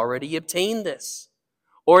have already obtained this,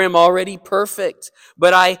 or am already perfect,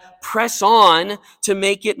 but I press on to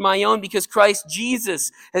make it my own, because Christ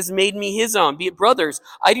Jesus has made me his own. Be it, brothers,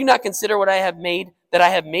 I do not consider what I have made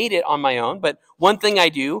it on my own, but one thing I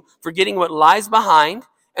do, forgetting what lies behind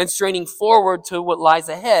and straining forward to what lies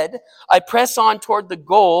ahead, I press on toward the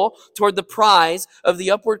goal, toward the prize of the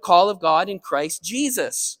upward call of God in Christ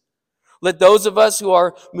Jesus. Let those of us who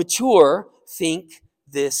are mature think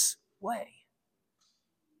this way."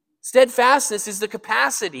 Steadfastness is the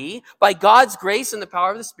capacity, by God's grace and the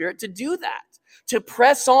power of the Spirit, to do that, to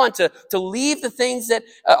press on, to leave the things that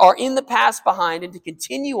are in the past behind and to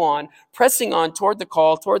continue on, pressing on toward the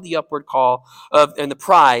call, toward the upward call and the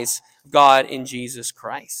prize of God in Jesus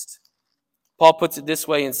Christ. Paul puts it this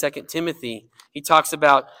way in 2 Timothy. He talks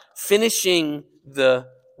about finishing the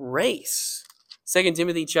race. 2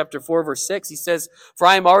 Timothy chapter 4, verse 6, he says, "For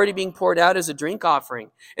I am already being poured out as a drink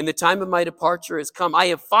offering, and the time of my departure has come. I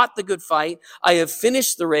have fought the good fight. I have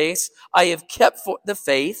finished the race. I have kept the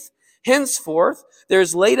faith. Henceforth, there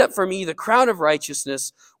is laid up for me the crown of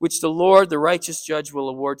righteousness, which the Lord, the righteous judge, will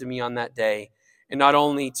award to me on that day, and not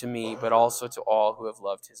only to me, but also to all who have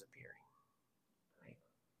loved his appearing." Right?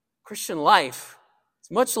 Christian life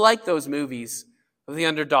is much like those movies of the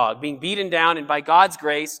underdog, being beaten down, and by God's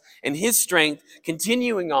grace and his strength,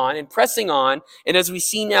 continuing on and pressing on. And as we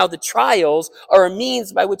see now, the trials are a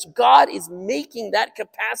means by which God is making that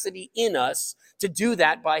capacity in us to do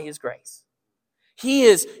that by his grace. He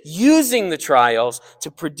is using the trials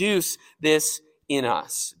to produce this in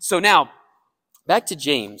us. So now, back to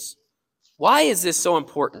James. Why is this so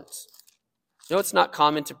important? You know, it's not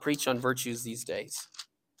common to preach on virtues these days.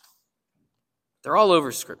 They're all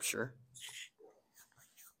over Scripture.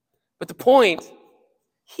 But the point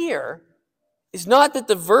here is not that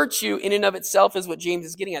the virtue in and of itself is what James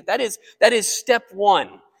is getting at. That is step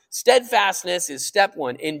one. Steadfastness is step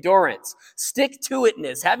one. Endurance,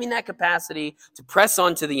 stick-to-itness, having that capacity to press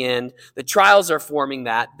on to the end. The trials are forming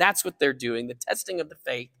that. That's what they're doing. The testing of the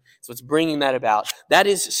faith is what's bringing that about. That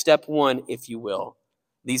is step one, if you will.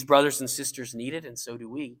 These brothers and sisters need it, and so do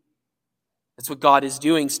we. That's what God is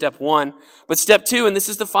doing, step one. But step two, and this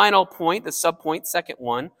is the final point, the subpoint, second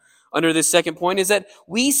one, under this second point, is that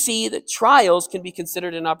we see that trials can be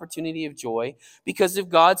considered an opportunity of joy because of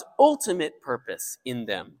God's ultimate purpose in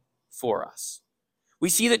them for us. We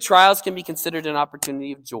see that trials can be considered an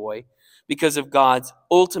opportunity of joy because of God's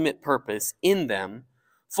ultimate purpose in them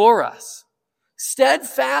for us.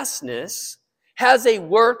 Steadfastness has a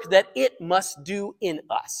work that it must do in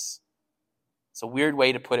us. It's a weird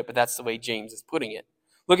way to put it, but that's the way James is putting it.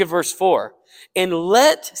 Look at verse 4. "And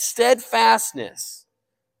let steadfastness,"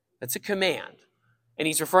 that's a command. And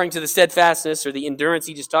he's referring to the steadfastness or the endurance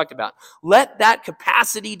he just talked about. "Let that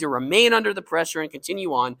capacity to remain under the pressure and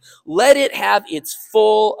continue on, let it have its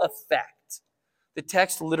full effect." The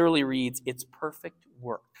text literally reads, its perfect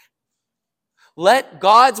work. Let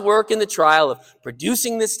God's work in the trial of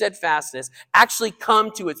producing this steadfastness actually come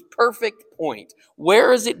to its perfect point.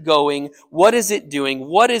 Where is it going? What is it doing?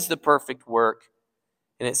 What is the perfect work?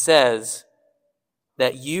 And it says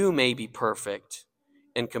that you may be perfect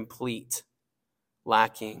and complete,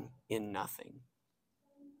 lacking in nothing.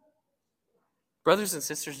 Brothers and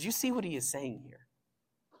sisters, do you see what he is saying here?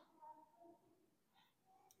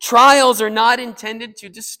 Trials are not intended to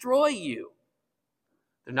destroy you.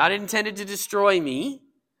 They're not intended to destroy me.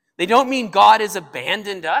 They don't mean God has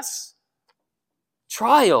abandoned us.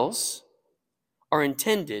 Trials are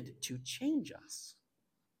intended to change us.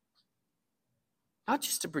 Not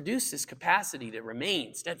just to produce this capacity to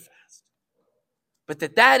remain steadfast, but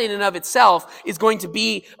that in and of itself is going to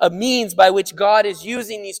be a means by which God is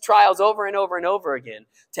using these trials over and over and over again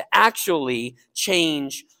to actually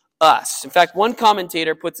change us. In fact, one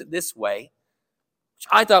commentator puts it this way. which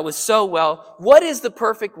I thought was so well. What is the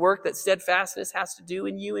perfect work that steadfastness has to do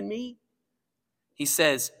in you and me? He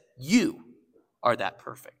says, you are that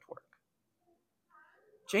perfect work.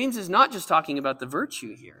 James is not just talking about the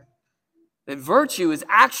virtue here. That virtue is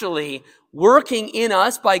actually working in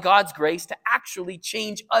us by God's grace to actually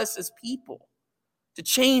change us as people, to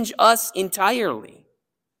change us entirely.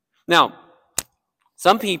 Now,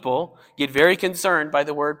 some people get very concerned by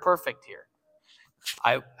the word perfect here.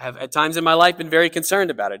 I have at times in my life been very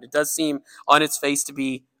concerned about it. It does seem on its face to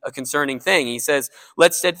be a concerning thing. He says,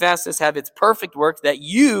 let steadfastness have its perfect work, that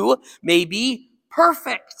you may be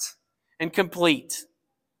perfect and complete,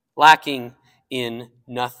 lacking in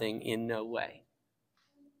nothing, in no way.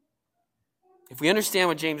 If we understand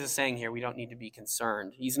what James is saying here, we don't need to be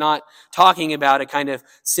concerned. He's not talking about a kind of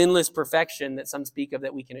sinless perfection that some speak of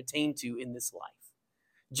that we can attain to in this life.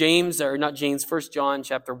 First John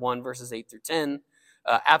chapter 1, verses 8 through 10,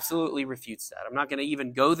 absolutely refutes that. I'm not going to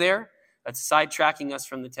even go there. That's sidetracking us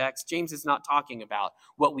from the text. James is not talking about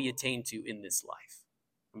what we attain to in this life.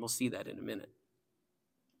 And we'll see that in a minute.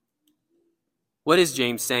 What is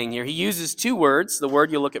James saying here? He uses two words. The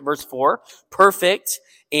word, you'll look at verse 4, perfect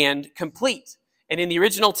and complete. And in the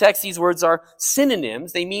original text, these words are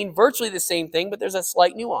synonyms. They mean virtually the same thing, but there's a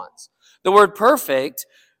slight nuance. The word perfect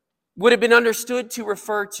would have been understood to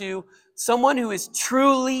refer to someone who is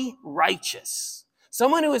truly righteous.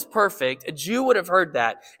 Someone who is perfect. A Jew would have heard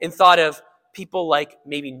that and thought of people like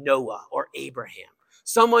maybe Noah or Abraham.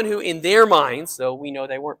 Someone who in their minds, though we know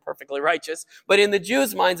they weren't perfectly righteous, but in the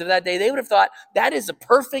Jews' minds of that day, they would have thought that is a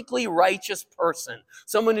perfectly righteous person.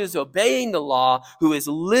 Someone who's obeying the law, who is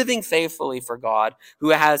living faithfully for God, who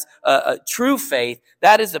has a true faith.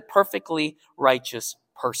 That is a perfectly righteous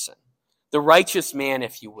person. The righteous man,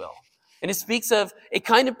 if you will. And it speaks of a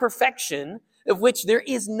kind of perfection of which there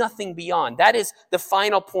is nothing beyond. That is the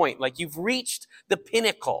final point. Like you've reached the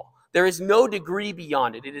pinnacle. There is no degree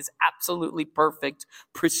beyond it. It is absolutely perfect,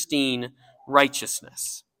 pristine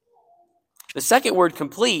righteousness. The second word,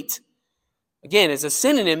 complete, again, is a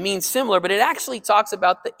synonym, means similar, but it actually talks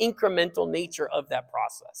about the incremental nature of that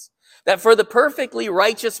process. That for the perfectly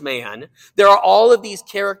righteous man, there are all of these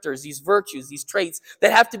characters, these virtues, these traits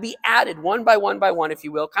that have to be added one by one, if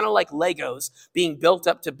you will, kind of like Legos being built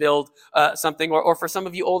up to build something. Or for some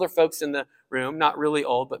of you older folks in the room, not really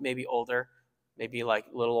old, but maybe older, maybe like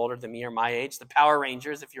a little older than me or my age, the Power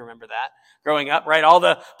Rangers, if you remember that. Growing up, right? All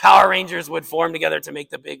the Power Rangers would form together to make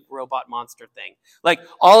the big robot monster thing. Like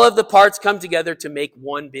all of the parts come together to make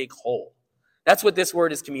one big whole. That's what this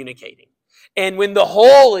word is communicating. And when the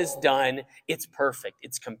whole is done, it's perfect.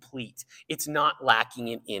 It's complete. It's not lacking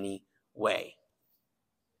in any way.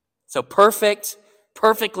 So perfect,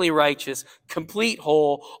 perfectly righteous, complete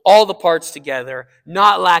whole, all the parts together,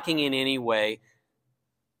 not lacking in any way.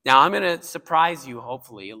 Now, I'm going to surprise you,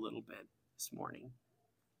 hopefully, a little bit this morning.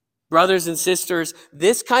 Brothers and sisters,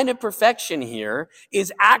 this kind of perfection here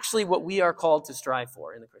is actually what we are called to strive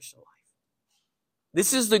for in the Christian life.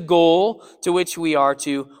 This is the goal to which we are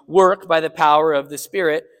to work by the power of the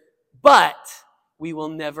Spirit, but we will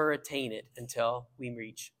never attain it until we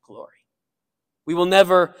reach glory. We will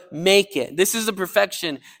never make it. This is the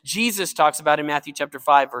perfection Jesus talks about in Matthew chapter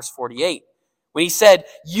 5, verse 48. When he said,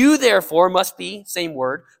 you therefore must be, same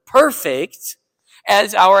word, perfect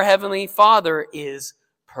as our heavenly Father is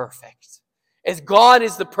perfect. As God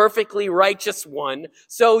is the perfectly righteous one,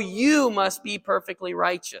 so you must be perfectly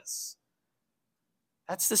righteous.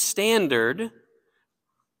 That's the standard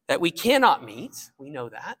that we cannot meet. We know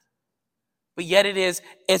that. But yet it is,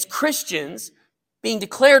 as Christians, being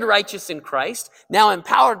declared righteous in Christ, now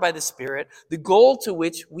empowered by the Spirit, the goal to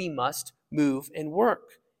which we must move and work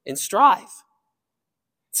and strive.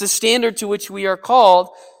 It's a standard to which we are called,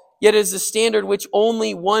 yet it is a standard which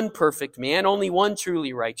only one perfect man, only one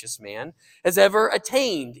truly righteous man, has ever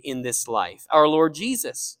attained in this life, our Lord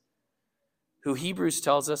Jesus, who Hebrews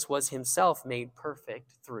tells us was himself made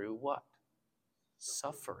perfect through what?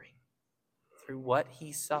 Suffering. Through what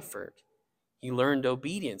he suffered. He learned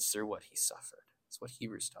obedience through what he suffered. That's what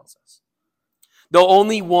Hebrews tells us. Though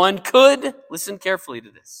only one could, listen carefully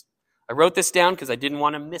to this. I wrote this down because I didn't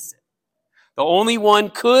want to miss it. The only one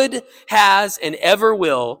could, has, and ever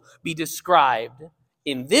will be described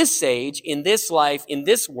in this age, in this life, in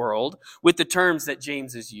this world, with the terms that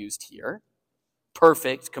James has used here.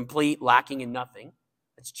 Perfect, complete, lacking in nothing.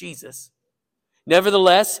 That's Jesus.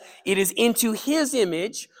 Nevertheless, it is into his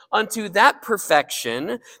image, unto that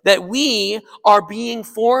perfection, that we are being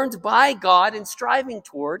formed by God and striving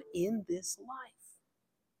toward in this life.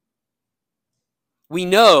 We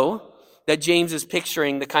know that James is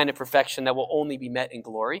picturing the kind of perfection that will only be met in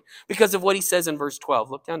glory because of what he says in verse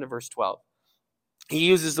 12. Look down to verse 12. He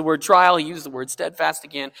uses the word trial. He uses the word steadfast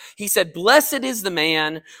again. He said, "Blessed is the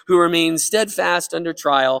man who remains steadfast under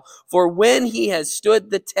trial, for when he has stood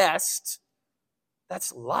the test,"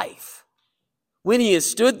 that's life. "When he has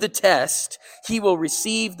stood the test, he will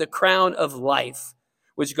receive the crown of life,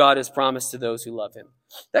 which God has promised to those who love him."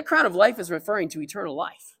 That crown of life is referring to eternal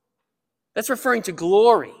life. That's referring to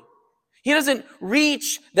glory. He doesn't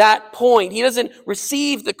reach that point. He doesn't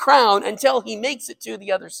receive the crown until he makes it to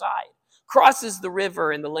the other side, crosses the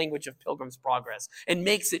river in the language of Pilgrim's Progress, and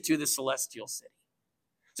makes it to the celestial city.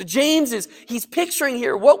 So James he's picturing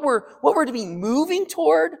here what we're to be moving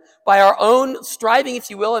toward by our own striving, if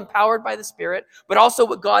you will, empowered by the Spirit, but also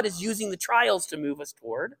what God is using the trials to move us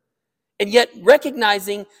toward. And yet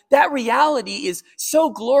recognizing that reality is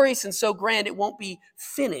so glorious and so grand, it won't be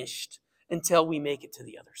finished until we make it to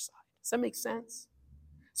the other side. Does that make sense?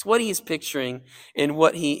 It's what he is picturing and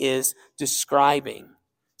what he is describing.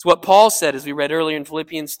 It's what Paul said, as we read earlier in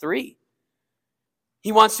Philippians 3.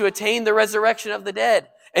 He wants to attain the resurrection of the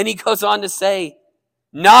dead. And he goes on to say,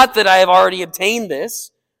 "Not that I have already obtained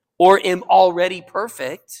this or am already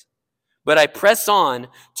perfect, but I press on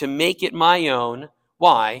to make it my own."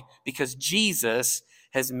 Why? Because Jesus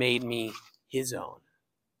has made me his own.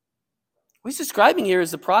 What he's describing here is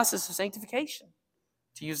the process of sanctification,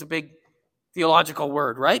 to use a big theological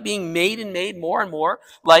word, right? Being made and made more and more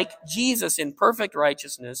like Jesus in perfect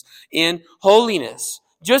righteousness, in holiness.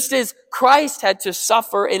 Just as Christ had to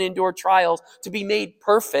suffer and endure trials to be made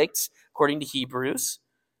perfect, according to Hebrews,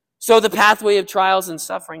 so the pathway of trials and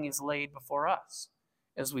suffering is laid before us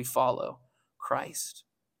as we follow Christ.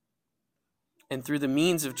 And through the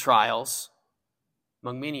means of trials,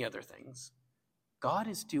 among many other things, God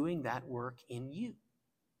is doing that work in you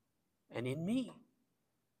and in me.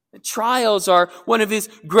 The trials are one of his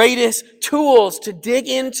greatest tools to dig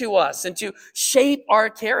into us and to shape our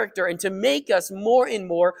character and to make us more and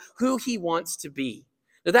more who he wants to be.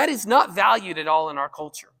 Now, that is not valued at all in our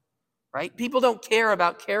culture, right? People don't care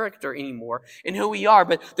about character anymore and who we are,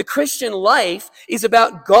 but the Christian life is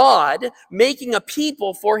about God making a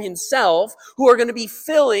people for himself who are going to be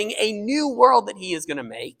filling a new world that he is going to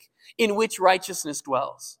make in which righteousness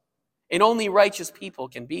dwells. And only righteous people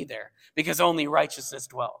can be there because only righteousness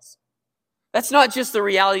dwells. That's not just the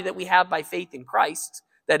reality that we have by faith in Christ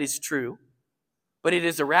that is true, but it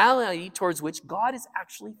is a reality towards which God is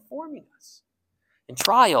actually forming us. And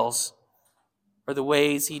trials are the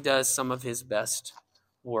ways he does some of his best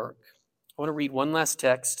work. I want to read one last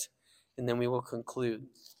text and then we will conclude.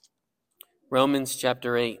 Romans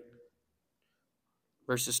chapter 8,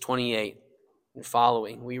 verses 28 and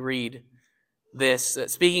following. We read this,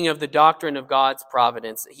 speaking of the doctrine of God's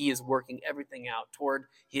providence, that he is working everything out toward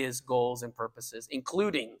his goals and purposes,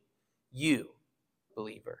 including you,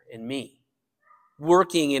 believer, and me,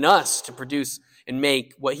 working in us to produce and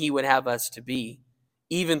make what he would have us to be,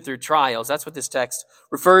 even through trials. That's what this text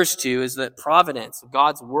refers to, is the providence of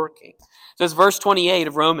God's working. So it's verse 28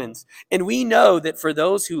 of Romans. "And we know that for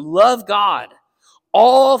those who love God,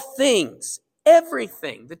 all things,"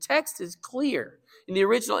 everything, the text is clear. In the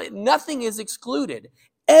original, nothing is excluded.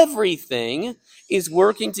 Everything is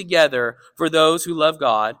working together for those who love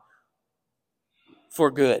God for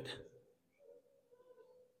good.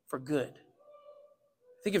 For good.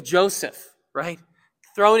 Think of Joseph, right?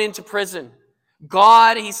 Thrown into prison.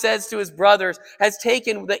 God, he says to his brothers, has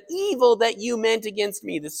taken the evil that you meant against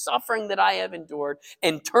me, the suffering that I have endured,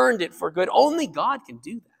 and turned it for good. Only God can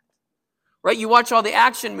do that. Right? You watch all the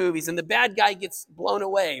action movies and the bad guy gets blown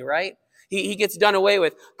away, right? He gets done away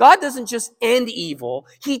with. God doesn't just end evil.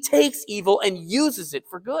 He takes evil and uses it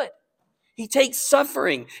for good. He takes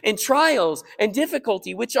suffering and trials and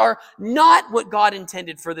difficulty, which are not what God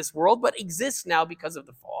intended for this world, but exist now because of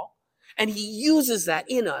the fall. And he uses that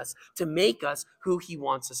in us to make us who he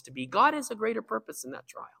wants us to be. God has a greater purpose in that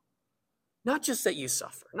trial. Not just that you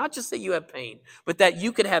suffer, not just that you have pain, but that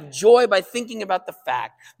you could have joy by thinking about the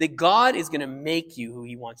fact that God is going to make you who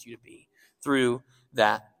he wants you to be through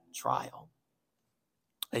that trial.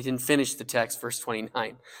 I didn't finish the text, verse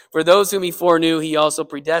 29. "For those whom he foreknew, he also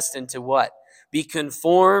predestined to" what? "Be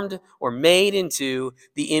conformed or made into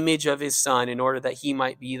the image of his Son, in order that he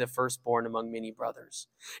might be the firstborn among many brothers.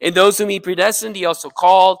 And those whom he predestined, he also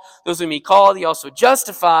called. Those whom he called, he also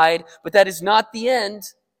justified." But that is not the end.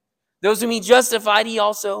 "Those whom he justified, he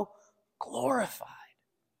also glorified."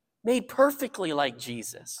 Made perfectly like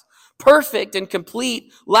Jesus. Perfect and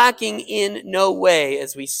complete, lacking in no way,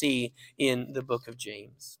 as we see in the book of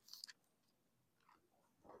James.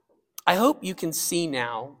 I hope you can see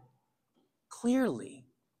now clearly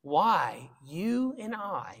why you and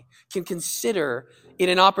I can consider it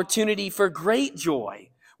an opportunity for great joy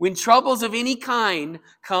when troubles of any kind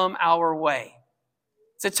come our way.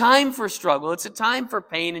 It's a time for struggle. It's a time for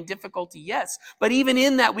pain and difficulty, yes. But even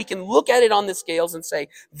in that, we can look at it on the scales and say,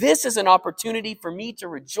 this is an opportunity for me to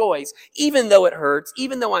rejoice, even though it hurts,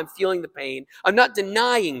 even though I'm feeling the pain. I'm not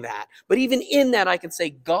denying that. But even in that, I can say,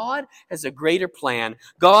 God has a greater plan.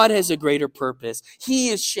 God has a greater purpose. He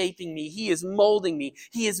is shaping me. He is molding me.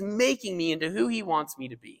 He is making me into who He wants me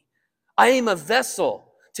to be. I am a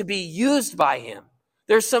vessel to be used by Him.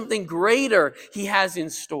 There's something greater He has in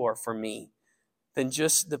store for me than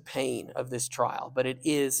just the pain of this trial, but it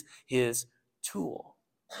is His tool.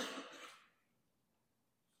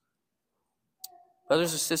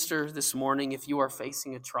 Brothers and sisters, this morning, if you are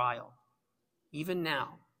facing a trial, even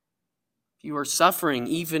now, if you are suffering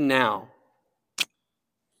even now,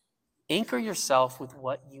 anchor yourself with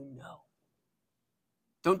what you know.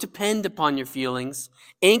 Don't depend upon your feelings.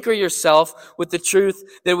 Anchor yourself with the truth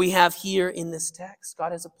that we have here in this text.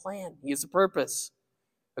 God has a plan. He has a purpose.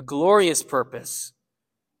 A glorious purpose,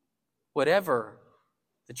 whatever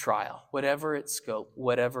the trial, whatever its scope,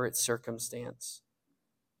 whatever its circumstance.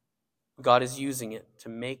 God is using it to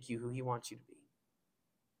make you who He wants you to be.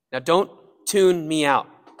 Now, don't tune me out.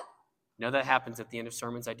 I know that happens at the end of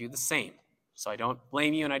sermons. I do the same. So I don't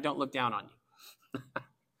blame you and I don't look down on you.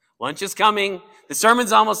 Lunch is coming. The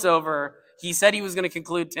sermon's almost over. He said he was going to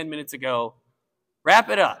conclude 10 minutes ago. Wrap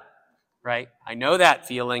it up, right? I know that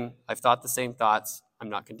feeling. I've thought the same thoughts. I'm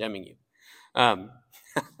not condemning you.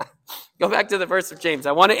 Go back to the verse of James.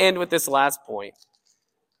 I want to end with this last point.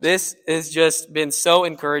 This has just been so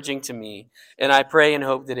encouraging to me, and I pray and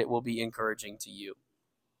hope that it will be encouraging to you.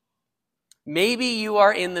 Maybe you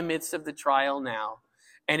are in the midst of the trial now,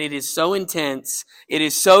 and it is so intense, it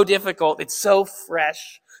is so difficult, it's so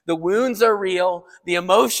fresh. The wounds are real, the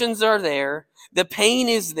emotions are there, the pain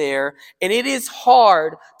is there, and it is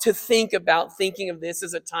hard to think about thinking of this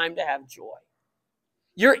as a time to have joy.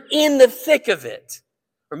 You're in the thick of it.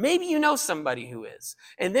 Or maybe you know somebody who is,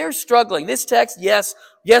 and they're struggling. This text, yes,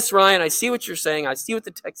 Ryan, I see what you're saying. I see what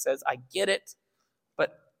the text says. I get it,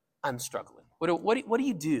 but I'm struggling. What do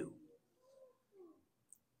you do?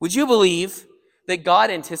 Would you believe that God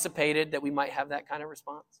anticipated that we might have that kind of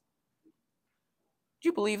response? Would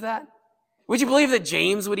you believe that? Would you believe that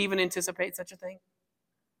James would even anticipate such a thing?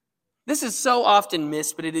 This is so often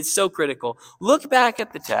missed, but it is so critical. Look back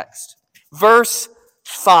at the text. Verse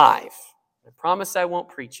 5. I promise I won't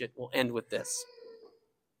preach it. We'll end with this.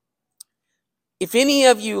 If any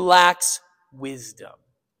of you lacks wisdom. Have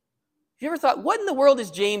you ever thought, what in the world is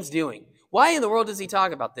James doing? Why in the world does he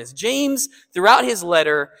talk about this? James, throughout his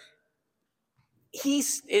letter,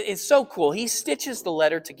 it's so cool. He stitches the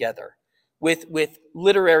letter together with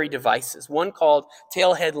literary devices. One called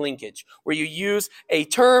tailhead linkage, where you use a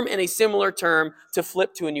term and a similar term to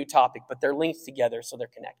flip to a new topic, but they're linked together so they're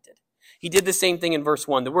connected. He did the same thing in verse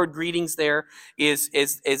 1. The word greetings there is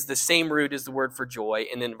the same root as the word for joy.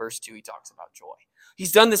 And then verse 2, he talks about joy.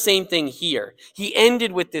 He's done the same thing here. He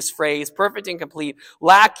ended with this phrase, perfect and complete,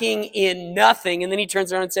 lacking in nothing. And then he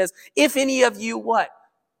turns around and says, if any of you what?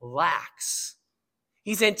 Lacks.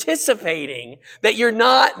 He's anticipating that you're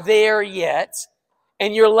not there yet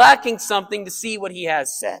and you're lacking something to see what he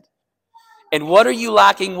has said. And what are you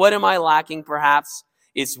lacking? What am I lacking? Perhaps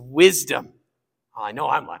it's wisdom. Oh, I know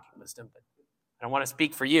I'm lacking wisdom, but I don't want to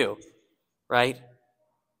speak for you, right?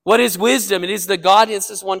 What is wisdom? It is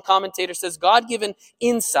as one commentator says, God-given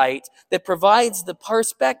insight that provides the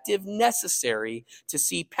perspective necessary to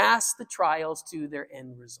see past the trials to their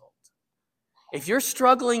end result. If you're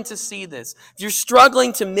struggling to see this, if you're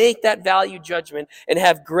struggling to make that value judgment and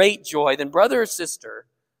have great joy, then brother or sister,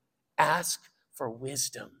 ask for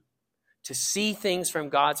wisdom to see things from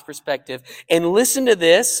God's perspective. And listen to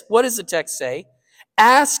this. What does the text say?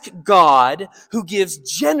 Ask God, who gives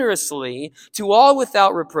generously to all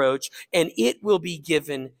without reproach, and it will be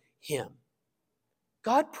given him.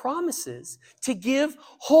 God promises to give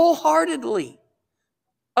wholeheartedly.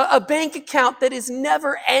 A bank account that is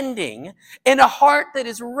never ending and a heart that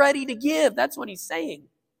is ready to give. That's what he's saying.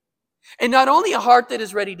 And not only a heart that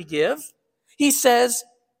is ready to give, he says,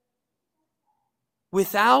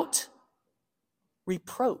 without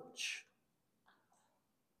reproach.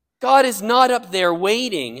 God is not up there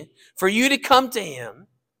waiting for you to come to him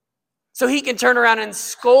so he can turn around and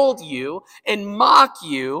scold you and mock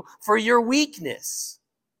you for your weakness.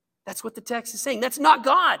 That's what the text is saying. That's not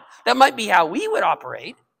God. That might be how we would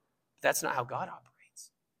operate. But that's not how God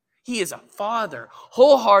operates. He is a father,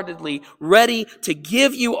 wholeheartedly ready to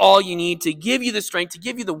give you all you need, to give you the strength, to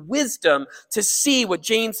give you the wisdom to see what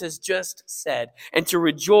James has just said, and to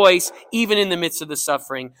rejoice even in the midst of the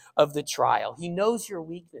suffering of the trial. He knows your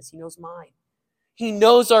weakness. He knows mine. He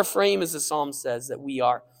knows our frame, as the psalm says, that we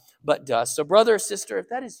are but dust. So brother or sister, if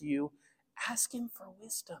that is you, ask him for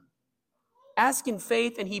wisdom. Ask in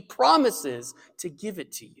faith, and he promises to give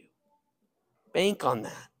it to you. Bank on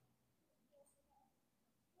that.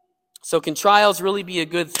 So can trials really be a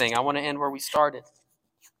good thing? I want to end where we started.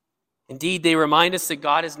 Indeed, they remind us that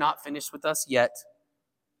God is not finished with us yet.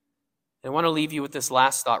 I want to leave you with this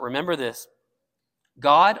last thought. Remember this.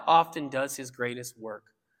 God often does his greatest work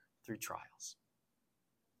through trials.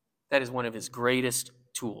 That is one of his greatest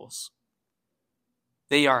tools.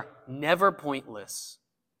 They are never pointless,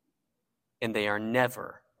 and they are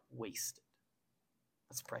never wasted.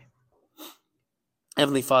 Let's pray.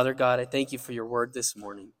 Heavenly Father, God, I thank you for your word this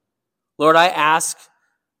morning. Lord, I ask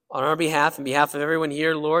on our behalf, on behalf of everyone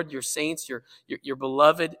here, Lord, your saints, your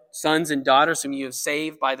beloved sons and daughters whom you have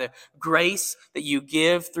saved by the grace that you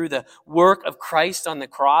give through the work of Christ on the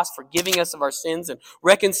cross, forgiving us of our sins and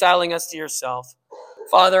reconciling us to yourself.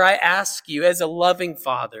 Father, I ask you as a loving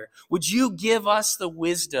Father, would you give us the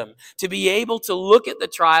wisdom to be able to look at the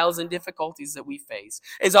trials and difficulties that we face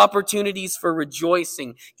as opportunities for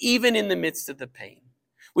rejoicing, even in the midst of the pain?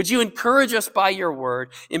 Would you encourage us by your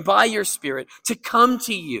word and by your Spirit to come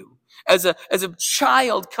to you as a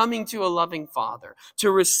child coming to a loving Father,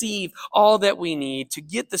 to receive all that we need, to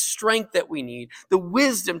get the strength that we need, the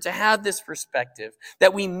wisdom to have this perspective,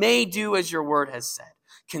 that we may do as your word has said.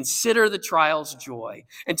 Consider the trials joy,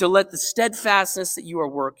 and to let the steadfastness that you are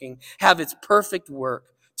working have its perfect work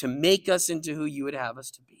to make us into who you would have us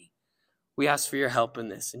to be. We ask for your help in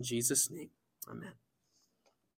this. In Jesus' name, amen.